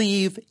 I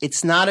believe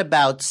it's not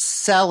about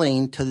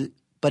selling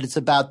but it's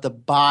about the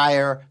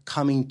buyer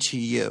coming to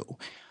you.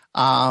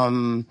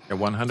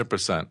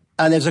 100%.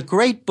 And there's a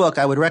great book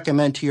I would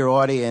recommend to your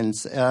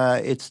audience.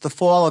 It's The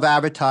Fall of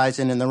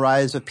Advertising and the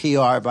Rise of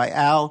PR by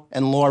Al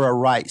and Laura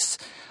Rice.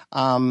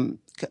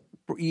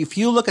 If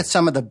you look at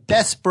some of the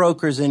best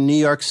brokers in New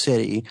York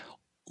City,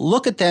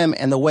 look at them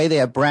and the way they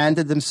have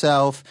branded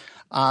themselves,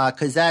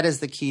 because that is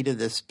the key to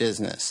this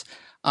business.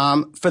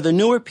 For the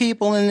newer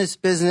people in this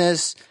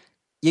business,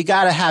 you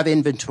got to have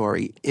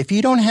inventory. If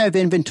you don't have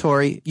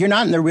inventory, you're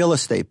not in the real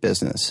estate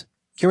business.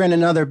 You're in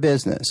another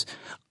business.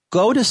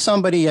 Go to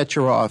somebody at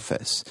your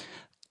office.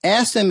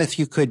 Ask them if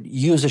you could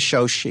use a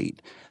show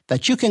sheet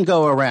that you can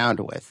go around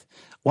with.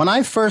 When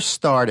I first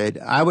started,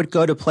 I would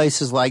go to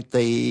places like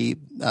the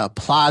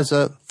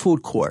Plaza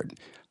Food Court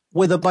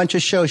with a bunch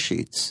of show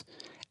sheets.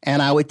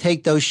 And I would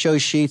take those show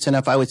sheets, and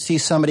if I would see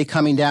somebody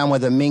coming down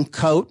with a mink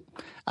coat,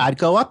 I'd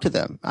go up to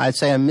them. I'd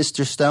say, "I'm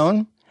Mr.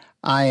 Stone.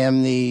 I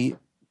am the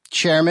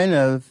chairman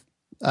of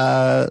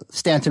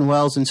Stanton,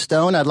 Wells &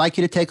 Stone. I'd like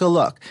you to take a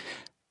look.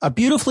 A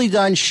beautifully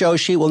done show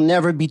sheet will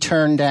never be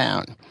turned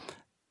down."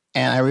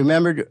 And I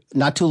remembered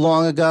not too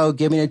long ago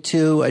giving it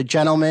to a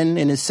gentleman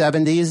in his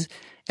 70s,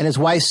 and his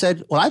wife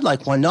said, "Well, I'd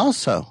like one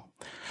also."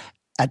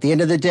 At the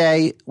end of the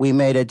day, we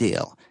made a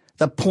deal.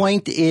 The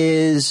point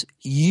is,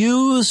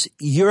 use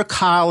your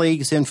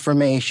colleagues'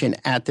 information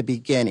at the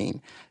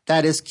beginning.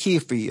 That is key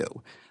for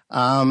you.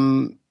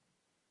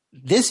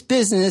 This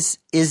business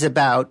is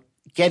about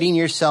getting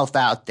yourself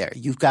out there.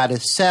 You've got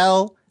to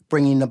sell,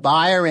 bringing the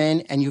buyer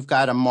in, and you've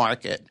got to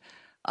market.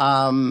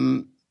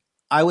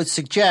 I would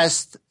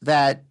suggest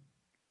that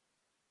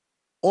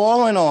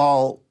all in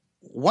all,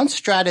 one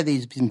strategy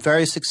has been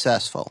very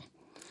successful,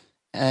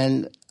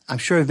 and I'm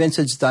sure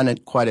Vincent's done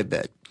it quite a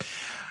bit.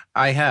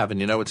 I have.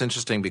 And, it's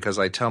interesting because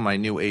I tell my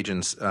new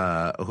agents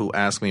who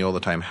ask me all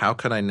the time, how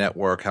can I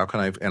network? How can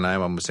I – and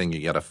I'm saying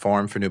you got to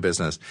farm for new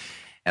business.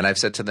 And I've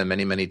said to them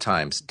many, many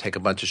times, take a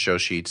bunch of show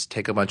sheets,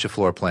 take a bunch of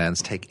floor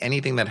plans, take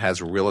anything that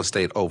has real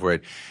estate over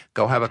it,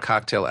 go have a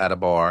cocktail at a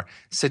bar,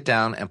 sit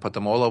down and put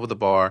them all over the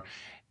bar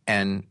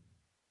and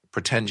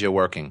pretend you're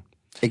working.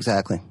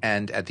 Exactly.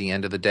 And at the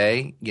end of the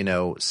day,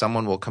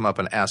 someone will come up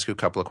and ask you a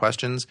couple of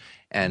questions,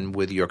 and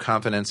with your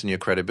confidence and your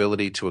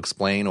credibility to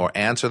explain or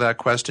answer that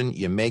question,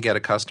 you may get a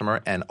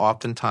customer. And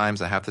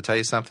oftentimes, I have to tell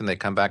you something, they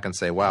come back and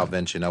say, "Wow,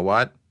 Vince, you know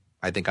what?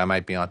 I think I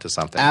might be onto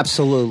something."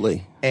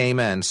 Absolutely.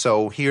 Amen.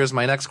 So here's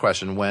my next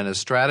question. When a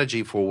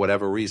strategy for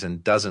whatever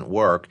reason doesn't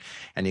work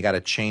and you got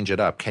to change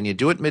it up, can you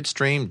do it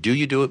midstream? Do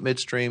you do it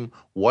midstream?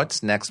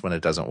 What's next when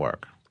it doesn't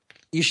work?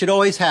 You should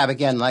always have,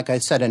 again, like I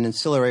said, an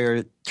ancillary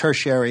or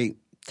tertiary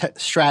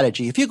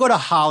strategy. If you go to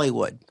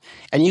Hollywood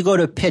and you go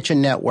to pitch a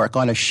network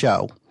on a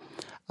show,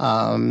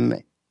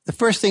 the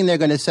first thing they're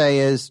going to say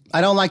is,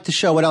 "I don't like the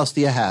show. What else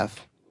do you have?"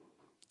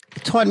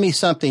 It taught me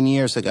something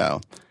years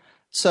ago.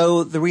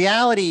 So the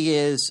reality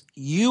is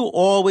you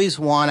always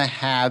want to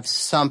have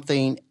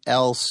something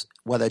else,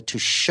 whether to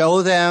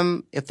show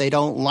them if they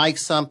don't like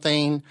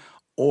something,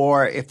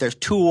 or if there's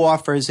two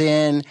offers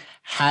in,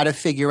 how to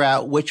figure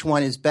out which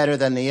one is better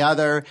than the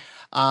other.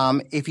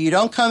 If you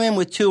don't come in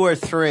with 2 or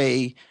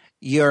 3,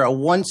 you're a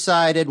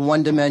one-sided,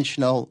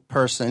 one-dimensional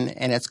person,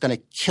 and it's going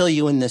to kill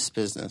you in this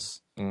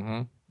business.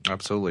 Mm-hmm.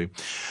 Absolutely.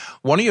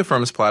 One of your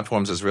firm's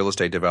platforms is real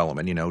estate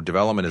development.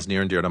 Development is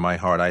near and dear to my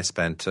heart. I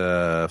spent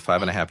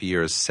 5.5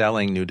 years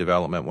selling new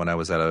development when I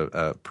was at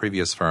a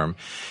previous firm.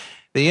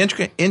 The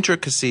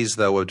intricacies,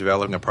 though, of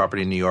developing a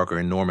property in New York are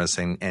enormous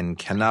and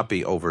cannot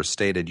be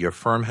overstated. Your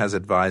firm has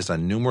advised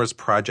on numerous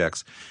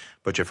projects,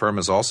 but your firm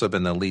has also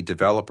been the lead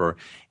developer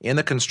in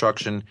the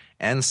construction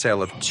and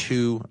sale of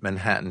 2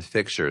 Manhattan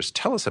fixtures.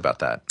 Tell us about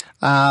that.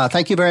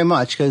 Thank you very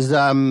much, because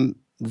I'm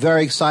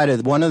very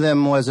excited. One of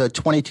them was a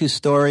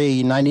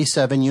 22-story,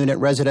 97-unit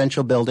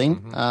residential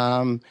building,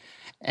 and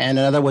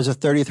another was a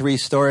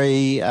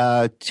 33-story,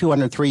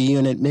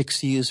 203-unit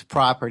mixed-use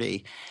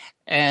property.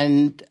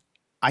 And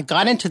I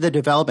got into the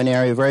development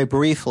area very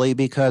briefly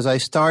because I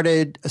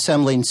started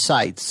assembling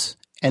sites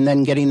and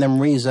then getting them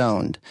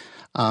rezoned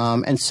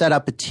and set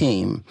up a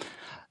team.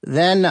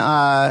 Then,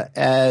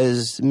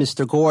 as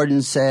Mr.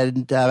 Gordon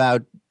said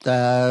about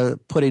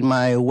putting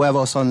my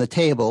huevos on the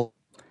table,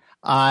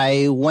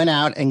 I went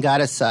out and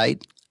got a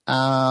site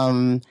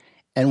and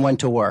went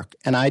to work.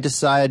 And I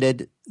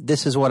decided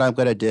this is what I'm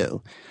going to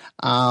do.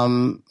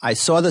 I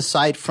saw the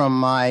site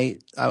from I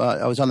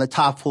was on the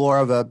top floor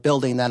of a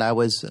building that I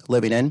was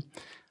living in.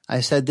 I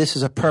said, this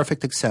is a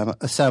perfect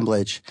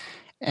assemblage.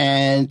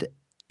 And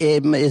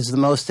it is the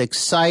most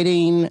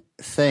exciting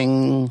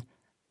thing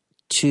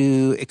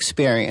to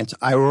experience.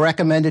 I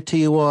recommend it to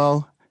you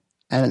all.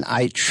 And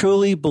I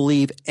truly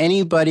believe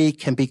anybody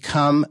can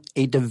become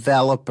a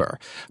developer.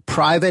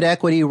 Private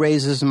equity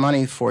raises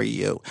money for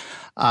you.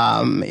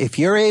 If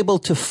you're able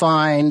to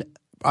find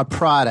a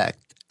product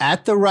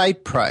at the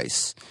right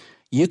price,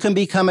 you can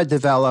become a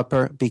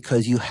developer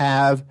because you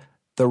have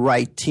the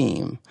right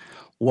team.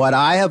 What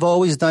I have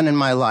always done in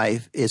my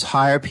life is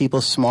hire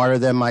people smarter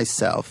than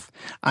myself.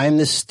 I'm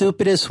the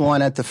stupidest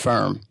one at the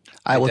firm.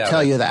 I will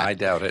tell you that. I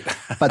doubt it.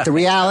 But the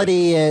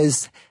reality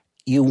is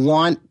you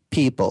want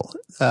people.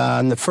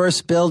 In the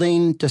first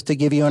building, just to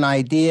give you an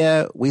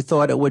idea, we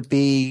thought it would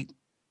be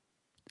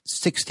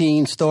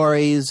 16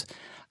 stories.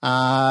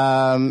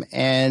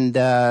 And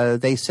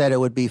they said it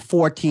would be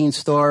 14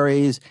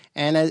 stories.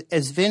 And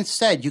as Vince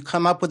said, you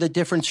come up with a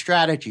different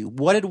strategy.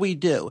 What did we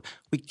do?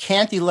 We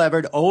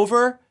cantilevered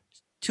over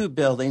 2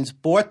 buildings,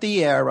 bought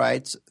the air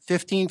rights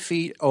 15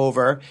 feet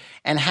over,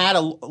 and had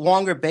a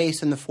longer base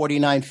than the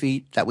 49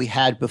 feet that we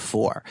had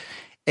before.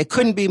 It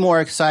couldn't be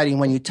more exciting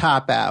when you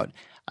top out.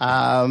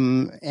 I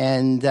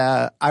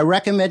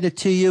recommend it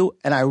to you,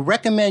 and I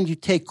recommend you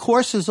take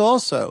courses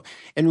also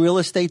in real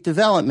estate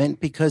development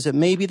because it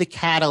may be the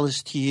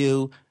catalyst to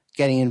you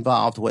getting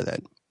involved with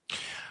it.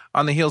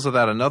 On the heels of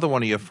that, another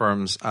one of your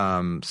firm's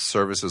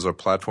services or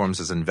platforms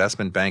is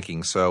investment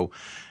banking. So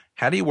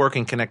how do you work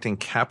in connecting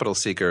capital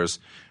seekers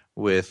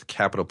with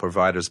capital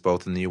providers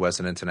both in the U.S.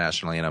 and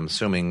internationally? And I'm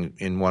assuming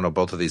in one or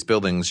both of these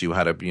buildings you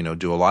had to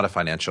do a lot of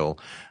financial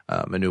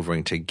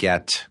maneuvering to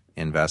get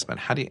investment.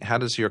 How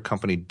does your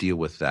company deal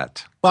with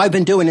that? Well, I've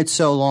been doing it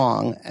so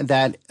long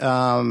that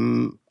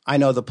I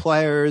know the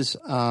players.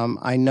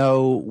 I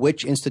know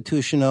which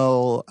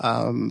institutional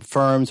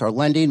firms are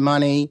lending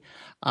money.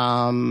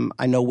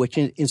 I know which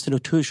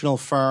institutional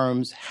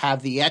firms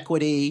have the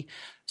equity.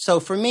 So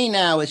for me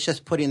now, it's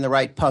just putting the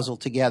right puzzle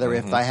together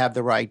if I have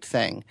the right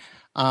thing.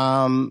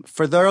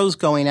 For those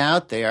going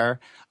out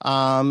there,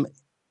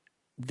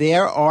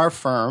 there are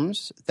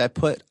firms that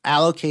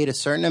allocate a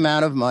certain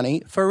amount of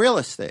money for real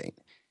estate.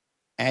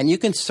 And you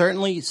can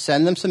certainly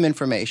send them some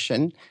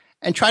information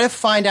and try to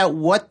find out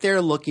what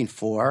they're looking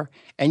for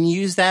and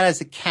use that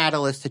as a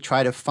catalyst to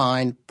try to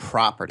find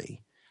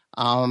property.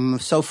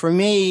 So for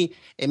me,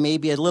 it may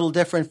be a little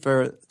different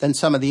than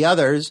some of the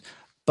others,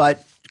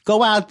 but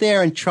go out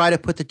there and try to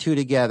put the two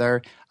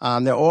together.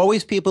 There are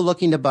always people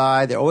looking to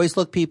buy. There are always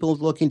people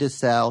looking to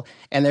sell.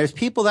 And there's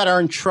people that are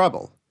in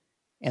trouble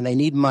and they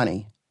need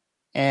money.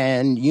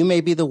 And you may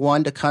be the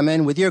one to come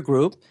in with your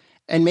group,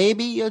 and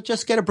maybe you'll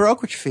just get a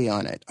brokerage fee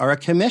on it or a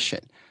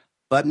commission.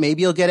 But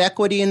maybe you'll get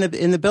equity in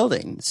the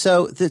building.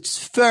 So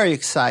it's very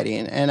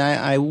exciting, and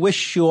I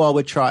wish you all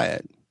would try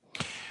it.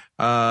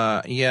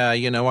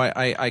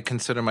 I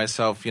consider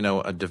myself,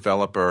 a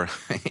developer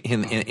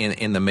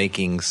in the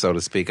making, so to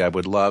speak. I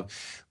would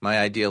love, my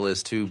ideal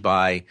is to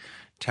buy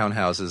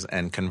townhouses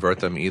and convert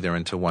them either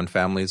into one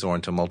families or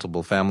into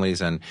multiple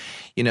families. And,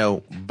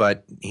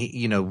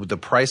 the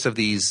price of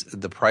these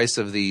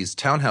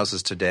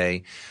townhouses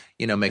today,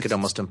 make it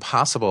almost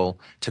impossible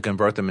to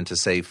convert them into,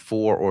 say,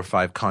 4 or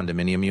 5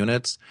 condominium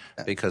units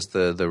because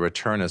the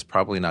return is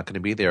probably not going to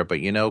be there. But,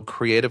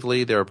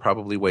 creatively, there are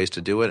probably ways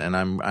to do it. And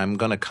I'm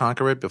going to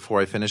conquer it before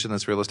I finish in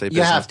this real estate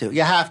business.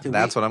 You have to.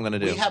 That's what I'm going to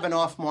do. We have an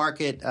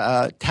off-market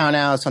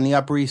townhouse on the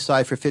Upper East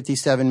Side for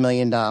 $57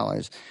 million.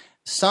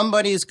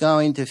 Somebody's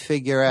going to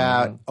figure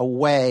out a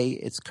way,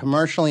 it's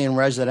commercially and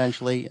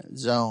residentially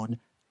zoned,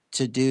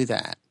 to do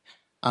that.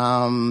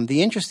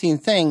 The interesting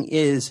thing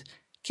is,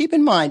 keep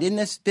in mind, in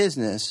this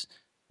business,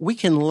 we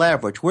can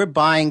leverage. We're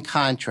buying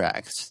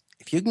contracts.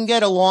 If you can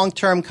get a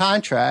long-term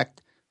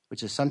contract,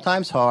 which is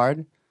sometimes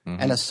hard,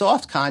 and a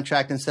soft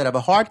contract instead of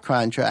a hard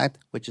contract,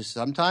 which is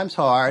sometimes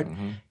hard,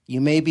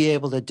 you may be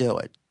able to do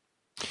it.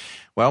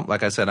 Well,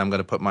 like I said, I'm going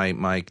to put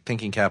my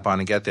thinking cap on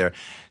and get there.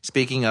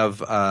 Speaking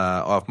of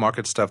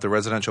off-market stuff, the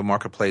residential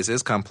marketplace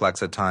is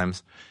complex at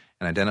times,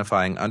 and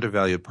identifying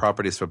undervalued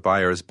properties for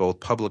buyers, both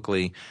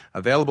publicly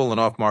available and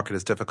off-market,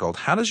 is difficult.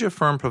 How does your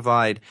firm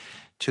provide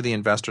to the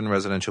investor and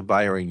residential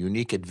buyer a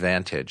unique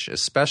advantage,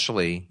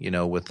 especially,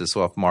 with this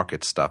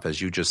off-market stuff?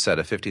 As you just said,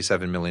 a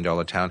 $57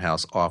 million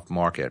townhouse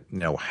off-market.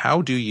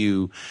 How do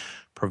you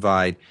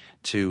provide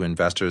to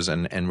investors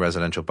and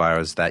residential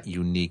buyers that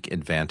unique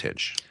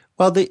advantage?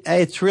 Well,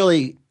 it's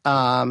really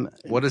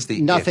what is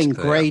the nothing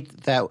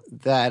great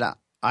that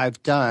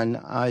I've done.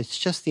 It's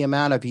just the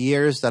amount of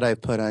years that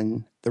I've put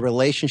in, the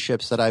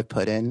relationships that I've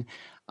put in.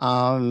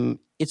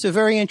 It's a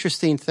very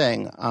interesting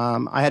thing.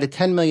 I had a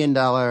 $10 million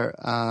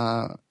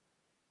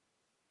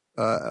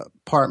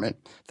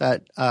apartment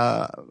that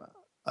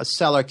a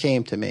seller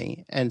came to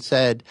me and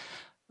said,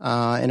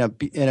 in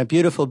a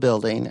beautiful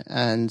building,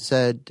 and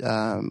said,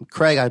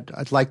 Craig,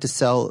 I'd like to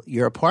sell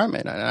your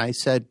apartment. And I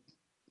said,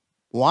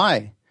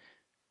 why?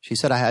 She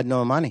said, I had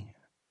no money.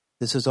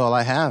 This is all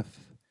I have.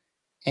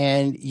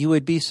 And you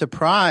would be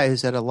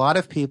surprised that a lot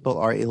of people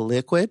are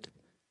illiquid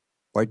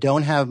or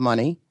don't have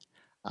money,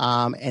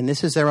 and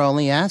this is their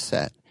only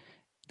asset.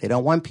 They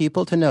don't want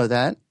people to know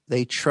that.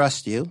 They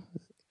trust you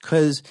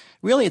because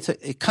really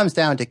it comes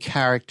down to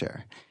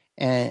character.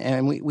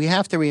 And we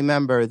have to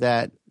remember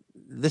that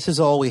this is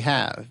all we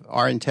have,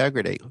 our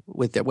integrity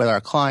with our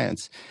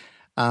clients.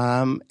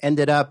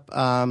 Ended up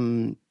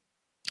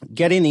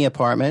getting the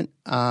apartment.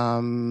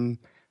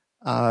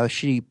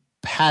 She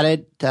had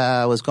it,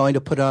 was going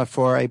to put it on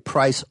for a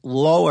price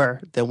lower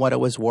than what it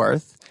was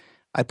worth.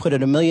 I put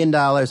it $1 million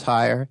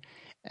higher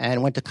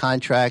and went to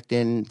contract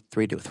in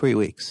 3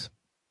 weeks.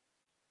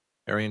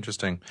 Very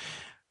interesting.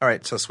 All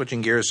right, so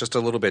switching gears just a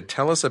little bit,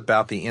 tell us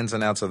about the ins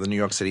and outs of the New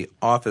York City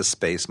office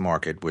space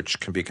market, which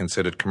can be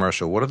considered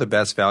commercial. What are the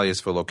best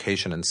values for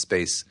location and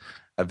space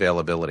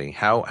availability?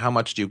 How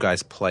much do you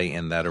guys play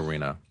in that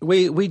arena?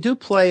 We do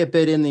play a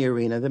bit in the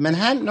arena. The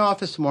Manhattan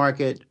office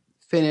market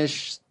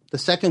finished the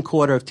second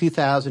quarter of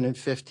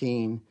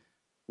 2015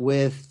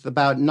 with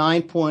about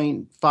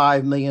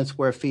 9.5 million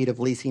square feet of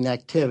leasing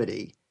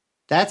activity.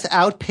 That's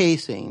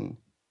outpacing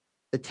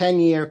the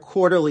 10-year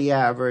quarterly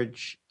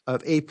average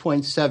of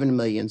 8.7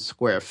 million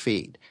square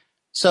feet.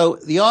 So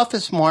the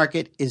office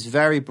market is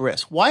very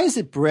brisk. Why is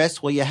it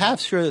brisk? Well, you have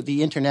sort of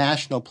the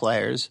international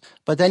players,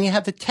 but then you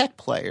have the tech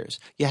players.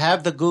 You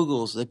have the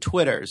Googles, the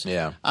Twitters,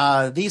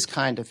 these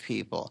kind of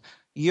people.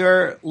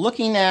 You're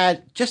looking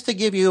at, just to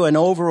give you an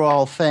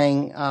overall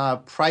thing,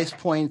 price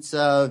points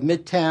of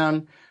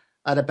Midtown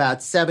at about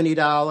 $70,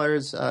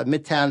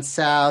 Midtown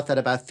South at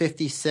about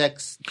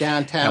 $56,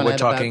 downtown and we're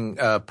talking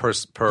per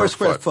square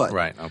foot.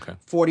 Right, okay.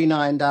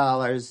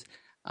 $49.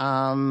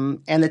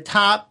 And the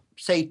top,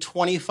 say,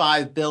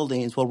 25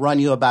 buildings will run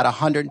you about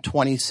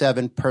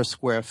 $127 per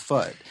square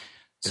foot.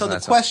 So the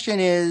question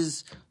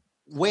is,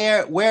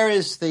 where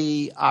is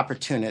the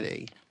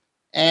opportunity?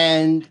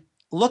 And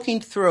looking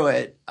through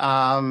it,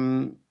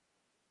 there's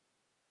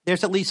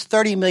at least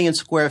 30 million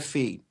square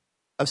feet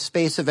of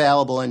space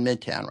available in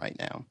Midtown right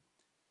now.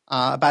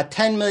 About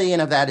 10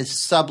 million of that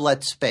is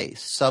sublet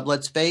space.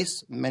 Sublet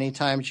space, many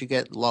times you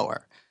get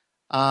lower.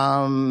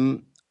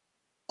 Office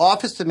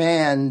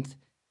demand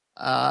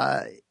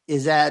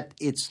is at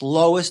its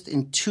lowest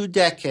in 2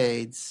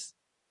 decades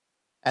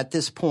at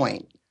this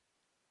point.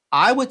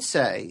 I would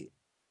say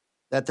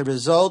that the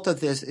result of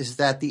this is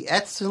that the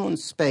excellent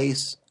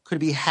space could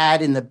be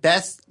had in the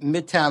best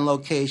Midtown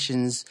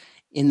locations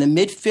in the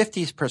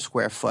mid-50s per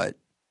square foot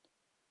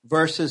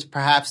versus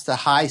perhaps the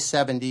high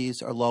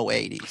 70s or low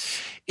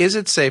 80s. Is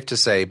it safe to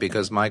say,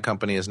 because my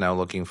company is now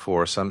looking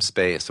for some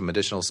space, some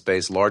additional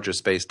space, larger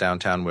space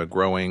downtown, we're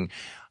growing,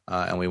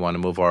 and we want to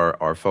move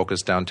our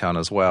focus downtown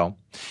as well.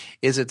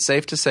 Is it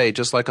safe to say,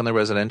 just like on the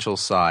residential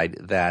side,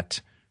 that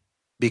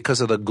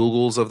because of the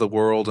Googles of the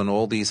world and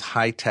all these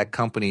high-tech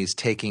companies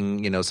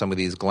taking, some of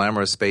these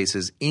glamorous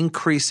spaces,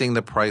 increasing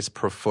the price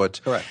per foot,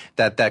 correct,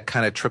 that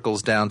kind of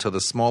trickles down to the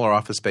smaller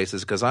office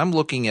spaces? Because I'm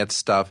looking at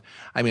stuff,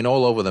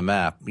 all over the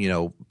map,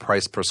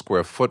 price per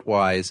square foot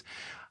wise.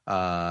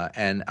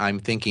 And I'm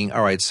thinking,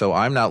 all right, so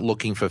I'm not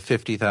looking for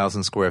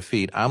 50,000 square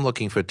feet. I'm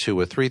looking for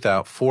 2,000 or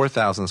 3,000,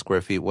 4,000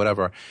 square feet,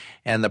 whatever.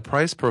 And the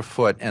price per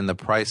foot and the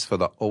price for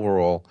the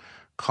overall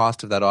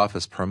cost of that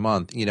office per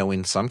month,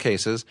 in some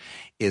cases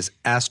is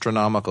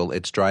astronomical.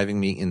 It's driving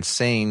me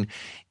insane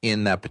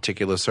in that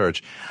particular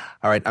search.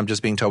 All right, I'm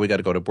just being told we got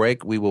to go to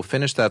break. We will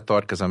finish that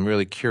thought because I'm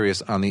really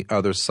curious on the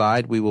other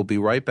side. We will be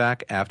right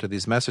back after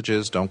these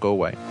messages. Don't go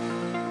away.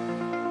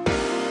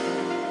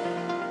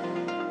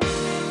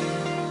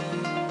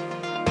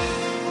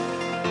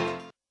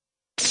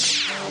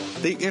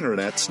 The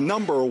Internet's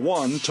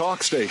 #1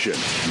 talk station.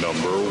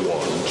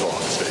 #1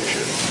 talk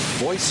station.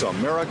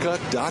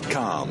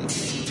 VoiceAmerica.com.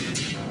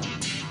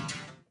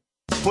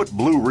 Put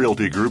Blue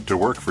Realty Group to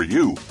work for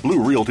you.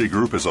 Blue Realty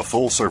Group is a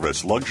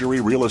full-service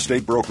luxury real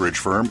estate brokerage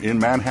firm in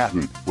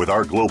Manhattan. With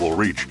our global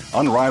reach,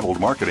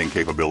 unrivaled marketing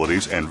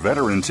capabilities, and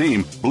veteran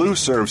team, Blue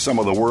serves some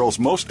of the world's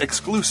most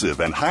exclusive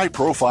and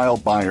high-profile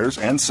buyers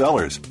and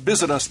sellers.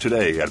 Visit us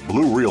today at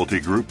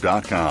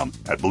BlueRealtyGroup.com.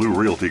 At Blue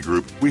Realty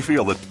Group, we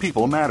feel that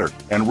people matter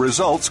and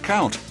results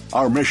count.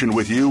 Our mission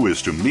with you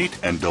is to meet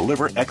and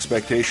deliver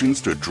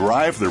expectations to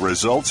drive the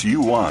results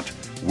you want.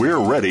 We're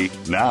ready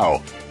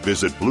now.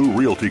 Visit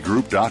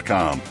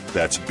BlueRealtyGroup.com.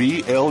 That's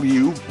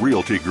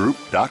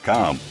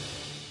BLURealtyGroup.com.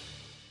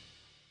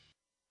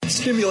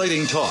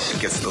 Stimulating talk. It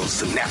gets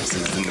those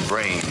synapses in the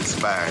brain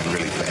firing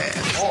really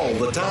fast. All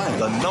the time.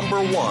 The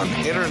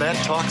 #1 Internet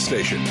talk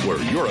station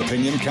where your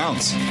opinion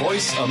counts.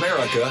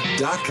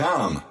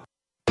 VoiceAmerica.com.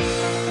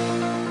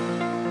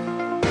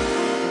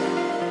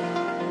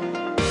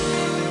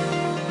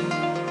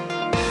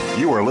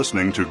 You are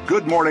listening to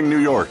Good Morning New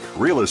York,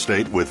 Real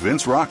Estate with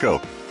Vince Rocco.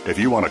 If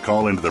you want to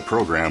call into the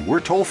program, we're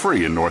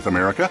toll-free in North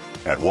America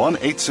at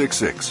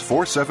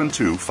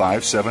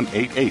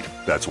 1-866-472-5788.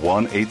 That's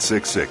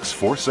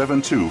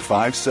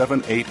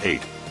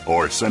 1-866-472-5788.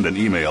 Or send an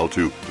email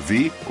to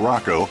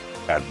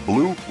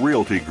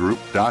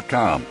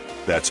vrocco@bluerealtygroup.com.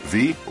 That's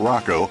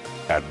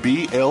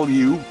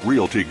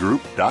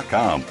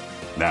vrocco@blurealtygroup.com.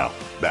 Now,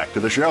 back to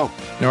the show. All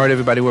right,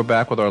 everybody, we're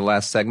back with our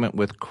last segment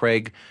with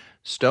Craig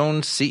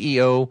Stone,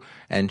 CEO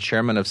and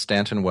chairman of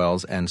Stanton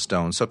Wells and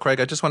Stone. So, Craig,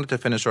 I just wanted to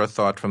finish our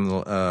thought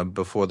from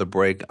before the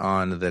break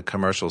on the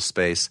commercial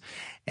space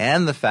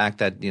and the fact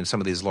that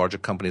some of these larger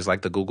companies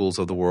like the Googles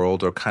of the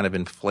world are kind of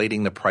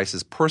inflating the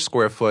prices per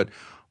square foot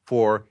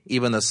for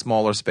even the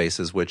smaller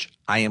spaces, which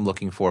I am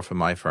looking for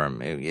my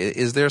firm.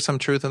 Is there some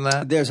truth in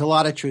that? There's a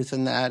lot of truth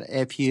in that.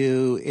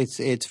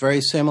 It's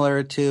very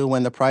similar to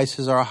when the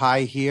prices are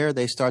high here,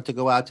 they start to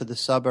go out to the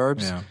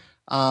suburbs. Yeah.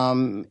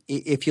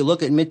 If you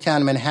look at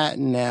Midtown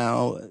Manhattan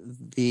now,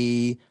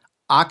 the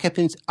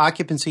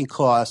occupancy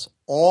costs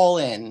all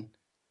in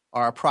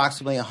are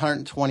approximately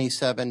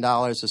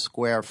 $127 a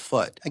square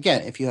foot.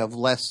 Again, if you have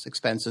less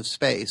expensive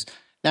space.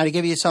 Now, to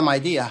give you some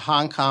idea,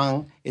 Hong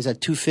Kong is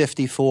at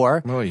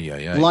 $254. Oh,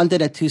 yeah.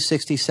 London at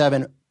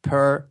 $267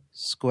 per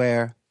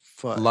square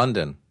foot.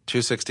 London,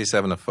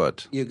 $267 a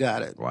foot. You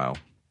got it. Wow.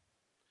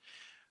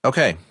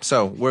 Okay,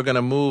 so we're going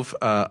to move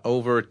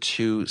over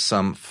to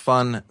some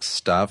fun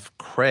stuff.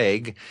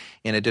 Craig,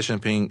 in addition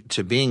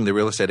to being the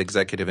real estate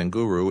executive and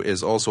guru,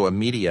 is also a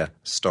media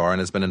star and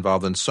has been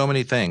involved in so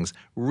many things.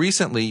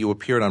 Recently, you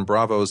appeared on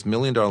Bravo's $1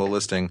 Million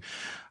Listing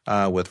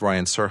with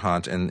Ryan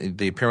Serhant, and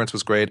the appearance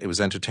was great. It was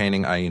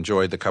entertaining. I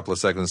enjoyed the couple of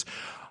seconds.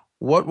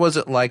 What was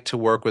it like to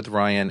work with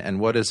Ryan, and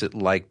what is it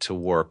like to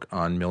work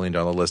on $1 Million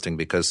Listing?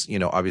 Because,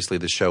 obviously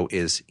the show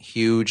is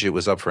huge. It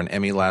was up for an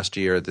Emmy last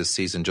year. This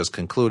season just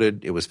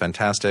concluded. It was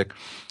fantastic.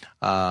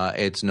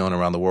 It's known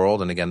around the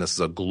world. And again, this is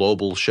a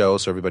global show,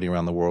 so everybody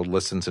around the world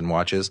listens and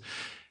watches.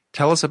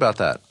 Tell us about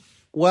that.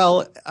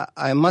 Well,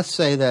 I must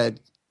say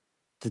that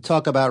to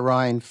talk about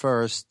Ryan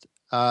first,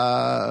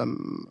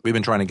 we've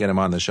been trying to get him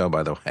on the show,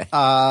 by the way.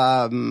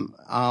 I'll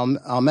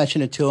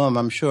mention it to him,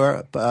 I'm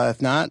sure. But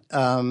if not,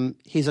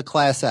 he's a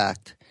class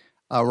act.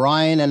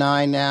 Ryan and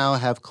I now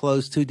have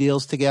closed 2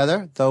 deals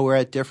together, though we're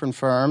at different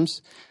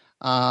firms.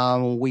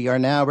 We are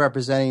now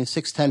representing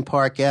 610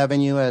 Park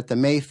Avenue at the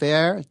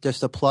Mayfair.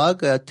 Just a plug,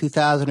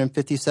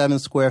 2,057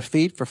 square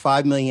feet for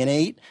 $5.8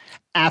 million.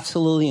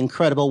 Absolutely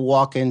incredible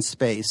walk-in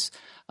space,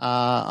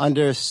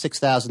 under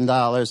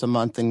 $6,000 a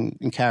month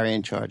in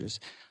carrying charges.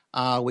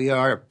 We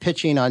are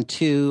pitching on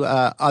 2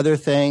 other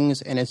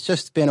things, and it's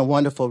just been a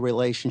wonderful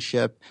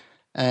relationship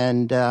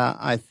and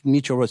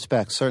mutual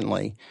respect,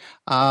 certainly.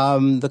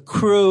 The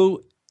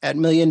crew at $1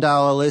 Million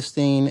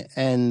Listing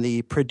and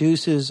the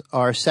producers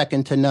are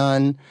second to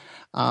none.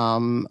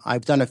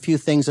 I've done a few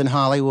things in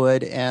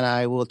Hollywood, and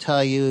I will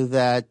tell you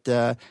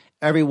that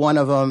every one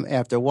of them,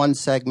 after one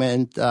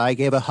segment, I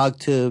gave a hug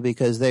to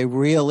because they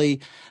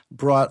really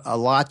brought a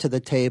lot to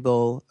the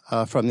table,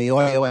 from the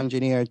audio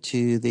engineer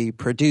to the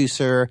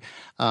producer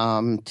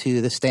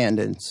to the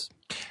stand-ins.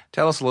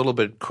 Tell us a little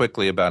bit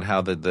quickly about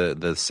how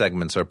the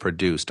segments are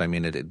produced. I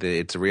mean,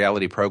 it's a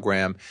reality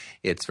program.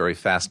 It's very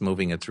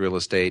fast-moving. It's real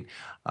estate.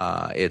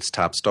 It's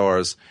top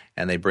stars,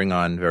 and they bring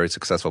on very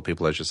successful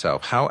people as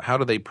yourself. How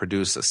do they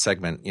produce a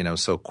segment,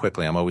 so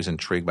quickly? I'm always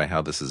intrigued by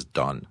how this is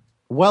done.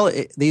 Well,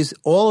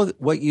 all of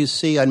what you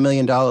see on $1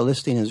 Million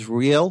Listing is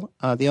real.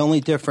 The only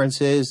difference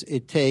is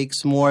it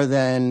takes more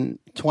than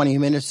 20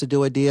 minutes to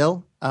do a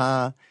deal,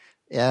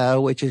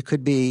 which it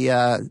could be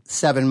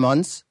 7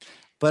 months.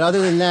 But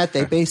other than that,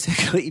 they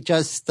basically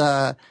just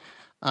if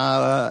I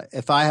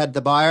had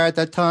the buyer at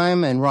that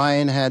time and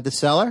Ryan had the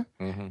seller,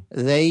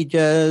 they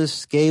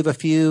just gave a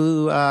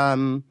few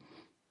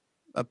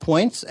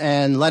points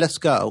and let us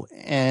go.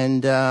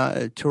 And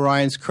to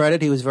Ryan's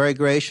credit, he was very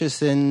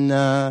gracious in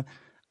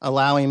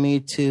allowing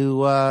me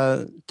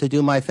to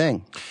do my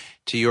thing.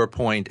 To your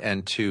point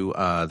and to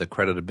the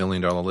credit of $1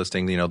 Million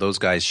Listing, those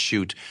guys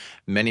shoot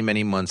many,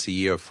 many months a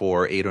year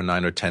for 8 or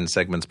 9 or 10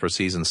 segments per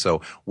season.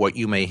 So what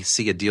you may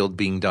see a deal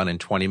being done in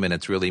 20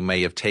 minutes really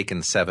may have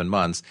taken 7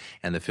 months,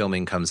 and the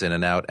filming comes in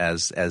and out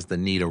as the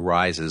need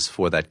arises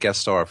for that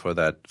guest star for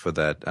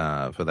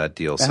that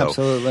deal.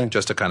 Absolutely. So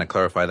just to kind of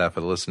clarify that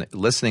for the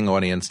listening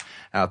audience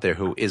out there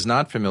who is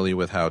not familiar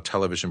with how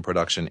television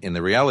production in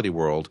the reality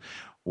world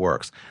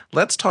works,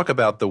 let's talk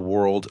about The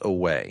World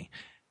Away.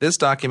 This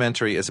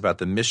documentary is about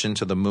the mission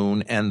to the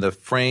moon and the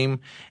framed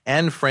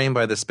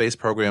by the space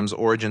program's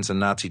origins in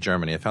Nazi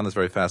Germany. I found this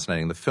very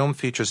fascinating. The film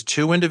features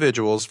 2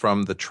 individuals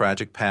from the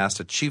tragic past,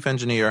 a chief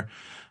engineer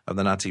of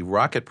the Nazi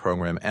rocket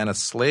program and a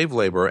slave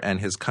laborer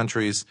and this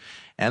country's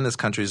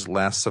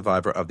last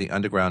survivor of the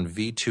underground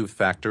V2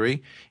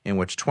 factory in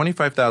which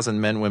 25,000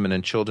 men, women,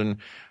 and children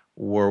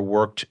were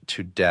worked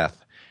to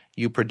death.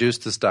 You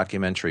produced this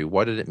documentary.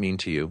 What did it mean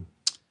to you?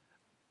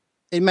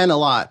 It meant a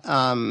lot.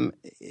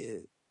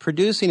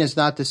 Producing is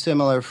not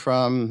dissimilar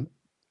from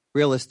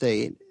real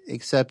estate,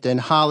 except in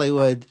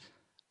Hollywood,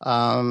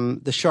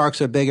 the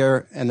sharks are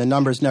bigger and the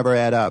numbers never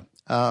add up.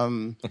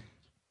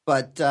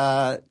 But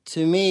to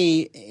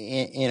me,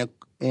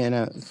 in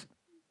a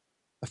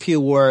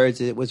few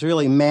words, it was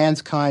really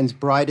mankind's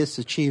brightest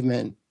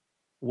achievement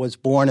was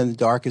born in the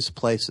darkest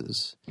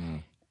places.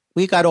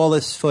 We got all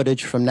this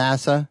footage from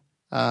NASA.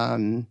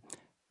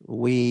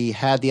 We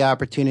had the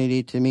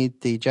opportunity to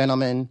meet the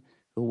gentleman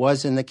who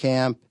was in the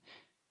camp.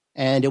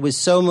 And it was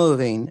so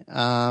moving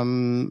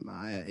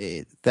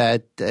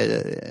that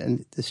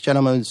and this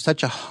gentleman was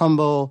such a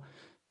humble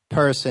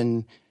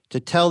person. To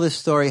tell this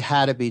story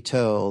had to be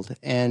told,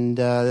 and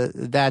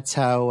that's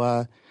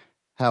how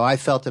I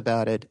felt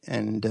about it.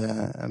 And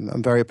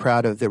I'm very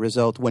proud of the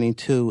result, winning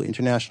 2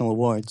 international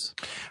awards.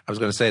 I was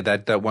going to say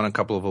that won a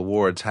couple of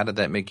awards. How did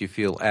that make you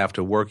feel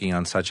after working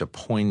on such a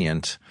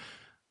poignant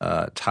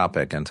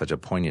topic and such a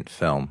poignant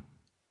film?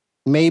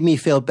 It made me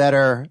feel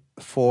better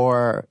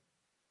for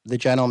the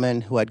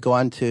gentleman who had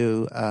gone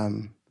to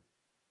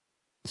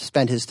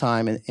spend his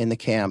time in the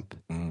camp,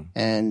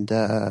 and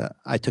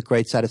I took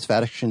great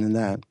satisfaction in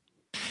that.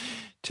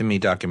 To me,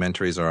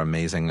 documentaries are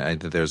amazing.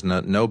 There's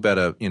no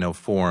better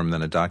form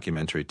than a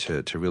documentary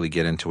to really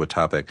get into a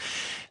topic.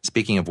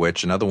 Speaking of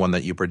which, another one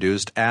that you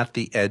produced, At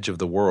the Edge of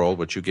the World,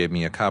 which you gave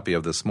me a copy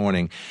of this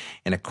morning,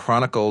 and it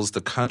chronicles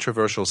the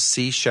controversial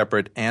Sea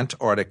Shepherd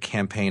Antarctic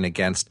campaign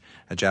against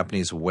a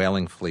Japanese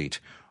whaling fleet.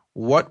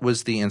 What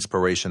was the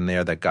inspiration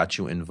there that got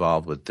you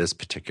involved with this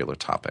particular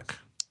topic?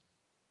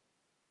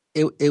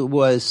 It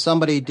was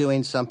somebody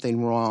doing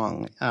something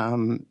wrong.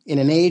 In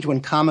an age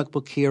when comic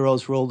book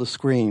heroes rule the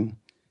screen,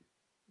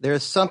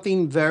 there's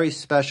something very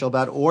special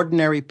about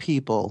ordinary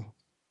people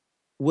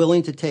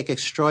willing to take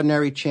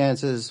extraordinary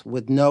chances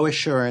with no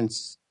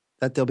assurance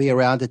that they'll be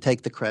around to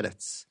take the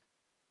credits.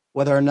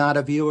 Whether or not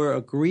a viewer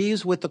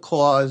agrees with the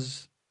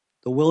cause,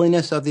 the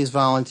willingness of these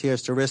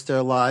volunteers to risk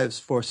their lives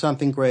for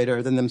something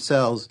greater than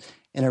themselves,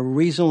 and a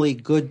reasonably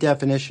good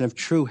definition of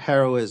true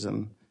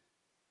heroism.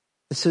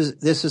 This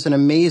is an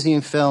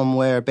amazing film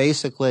where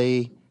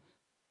basically,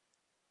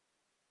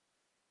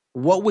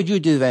 what would you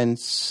do,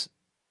 Vince,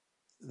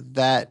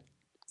 that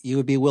you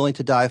would be willing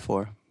to die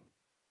for?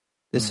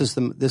 This is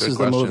the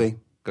movie.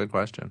 Good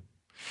question.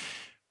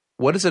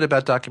 What is it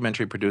about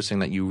documentary producing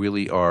that you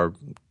really are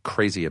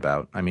crazy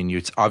about? I mean,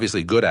 you're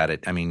obviously good at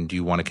it. I mean, do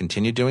you want to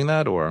continue doing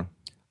that, or?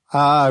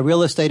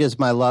 Real estate is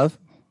my love.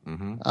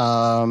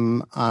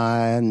 Mm-hmm.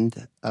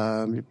 And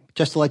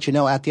just to let you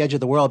know, At the Edge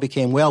of the World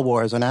became Whale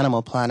Wars on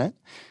Animal Planet.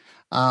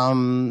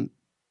 I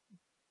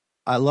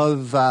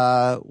love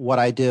what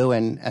I do,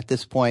 and at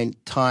this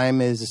point,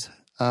 time is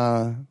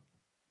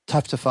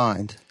tough to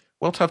find.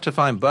 Well, tough to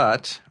find,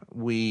 but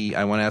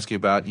I want to ask you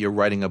about, you're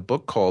writing a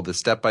book called The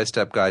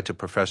Step-by-Step Guide to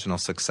Professional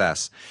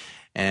Success.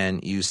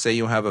 And you say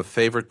you have a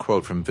favorite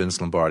quote from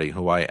Vince Lombardi,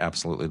 who I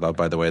absolutely love,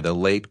 by the way, the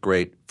late,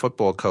 great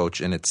football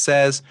coach. And it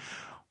says,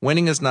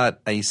 winning is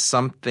not a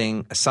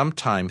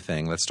sometime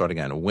thing. Let's start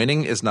again.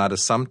 Winning is not a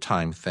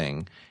sometime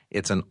thing.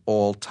 It's an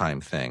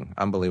all-time thing.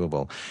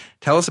 Unbelievable.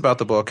 Tell us about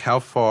the book. How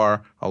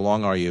far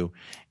along are you?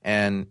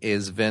 And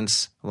is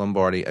Vince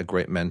Lombardi a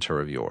great mentor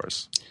of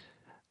yours?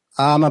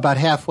 I'm about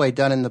halfway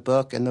done in the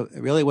book, and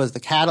the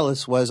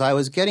catalyst was I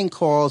was getting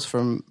calls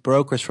from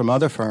brokers from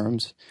other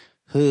firms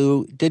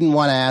who didn't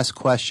want to ask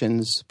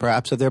questions,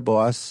 perhaps of their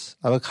boss,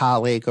 of a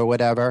colleague or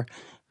whatever,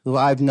 who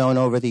I've known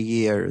over the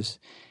years.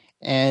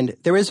 And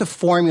there is a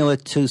formula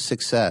to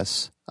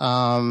success.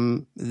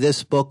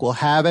 This book will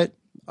have it.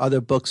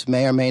 Other books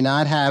may or may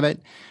not have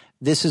it.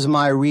 This is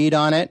my read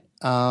on it.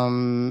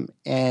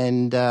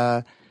 And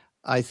I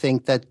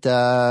think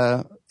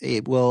that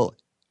it will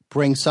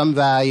bring some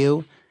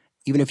value.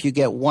 Even if you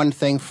get one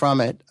thing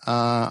from it,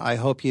 I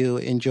hope you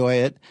enjoy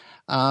it.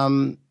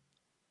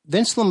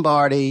 Vince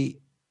Lombardi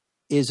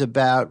is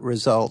about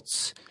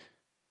results.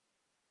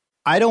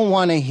 I don't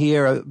want to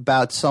hear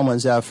about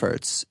someone's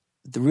efforts.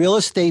 The real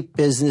estate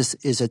business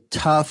is a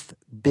tough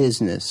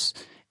business.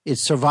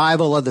 It's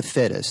survival of the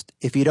fittest.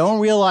 If you don't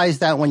realize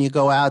that when you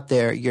go out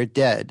there, you're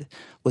dead.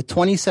 With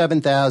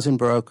 27,000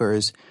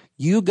 brokers,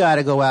 you got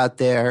to go out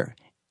there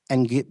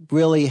and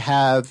really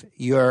have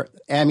your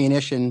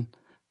ammunition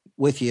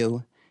with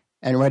you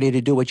and ready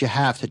to do what you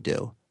have to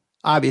do.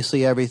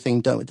 Obviously,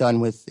 everything done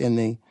within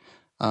the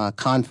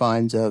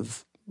confines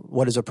of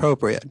what is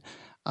appropriate.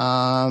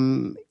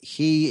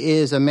 He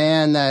is a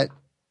man that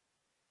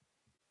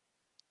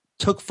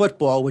took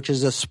football, which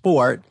is a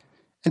sport,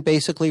 and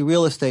basically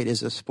real estate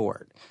is a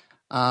sport.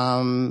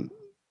 The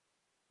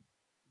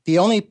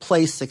only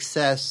place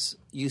success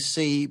you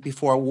see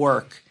before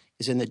work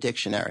is in the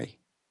dictionary.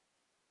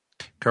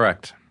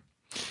 Correct.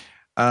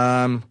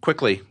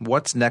 Quickly,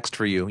 what's next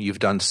for you? You've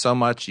done so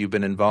much. You've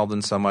been involved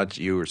in so much.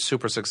 You were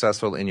super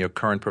successful in your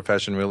current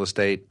profession, real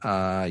estate.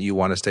 You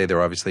want to stay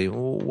there, obviously.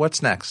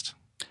 What's next?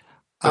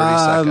 30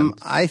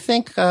 seconds. I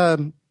think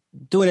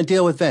doing a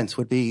deal with Vince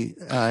would be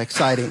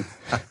exciting.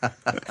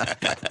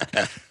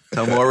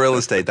 So more real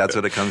estate, that's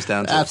what it comes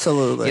down to.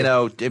 Absolutely. You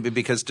know,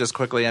 because just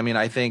quickly, I mean,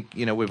 I think,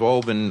 you know, we've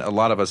all been, a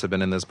lot of us have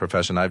been in this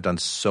profession. I've done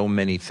so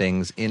many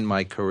things in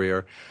my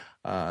career.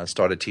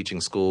 Started teaching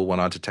school,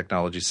 went on to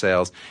technology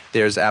sales.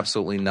 There's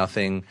absolutely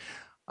nothing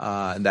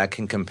that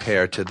can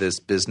compare to this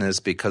business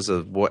because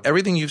of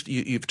everything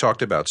you've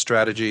talked about: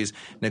 strategies,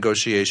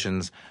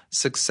 negotiations,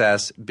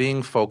 success,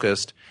 being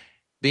focused,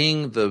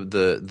 being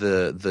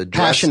the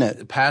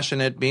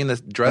passionate, being the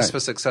dress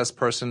for success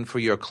person for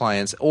your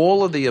clients.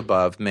 All of the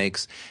above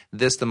makes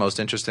this the most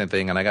interesting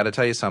thing. And I got to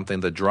tell you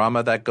something: the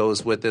drama that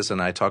goes with this,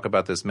 and I talk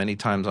about this many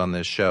times on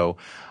this show.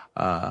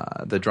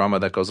 The drama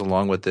that goes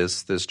along with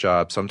this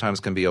job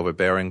sometimes can be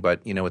overbearing, but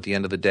you know, at the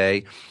end of the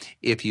day,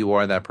 if you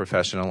are that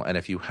professional and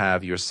if you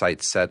have your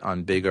sights set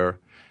on bigger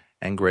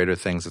and greater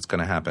things, it's going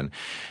to happen.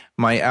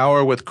 My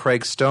hour with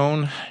Craig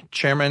Stone,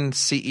 Chairman,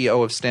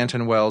 CEO of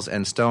Stanton, Wells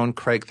 & Stone.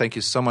 Craig, thank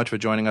you so much for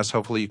joining us.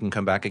 Hopefully you can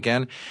come back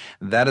again.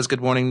 That is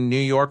Good Morning New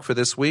York for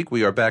this week.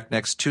 We are back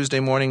next Tuesday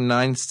morning,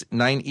 9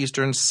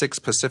 Eastern, 6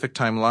 Pacific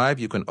time live.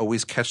 You can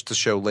always catch the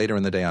show later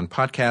in the day on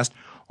podcast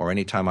or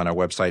anytime on our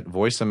website,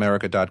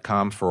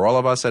 voiceamerica.com. For all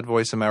of us at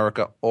Voice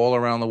America all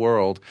around the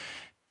world,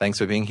 thanks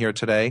for being here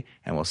today,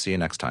 and we'll see you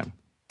next time.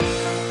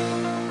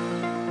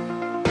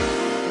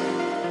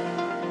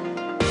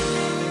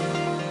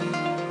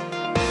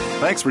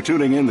 Thanks for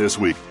tuning in this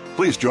week.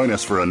 Please join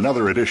us for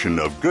another edition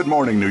of Good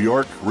Morning New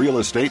York, Real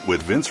Estate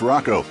with Vince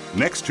Rocco,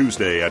 next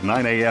Tuesday at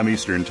 9 a.m.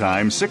 Eastern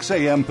Time, 6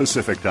 a.m.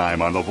 Pacific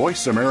Time on the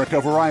Voice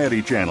America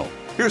Variety Channel.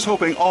 Here's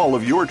hoping all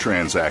of your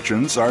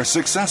transactions are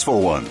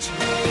successful ones.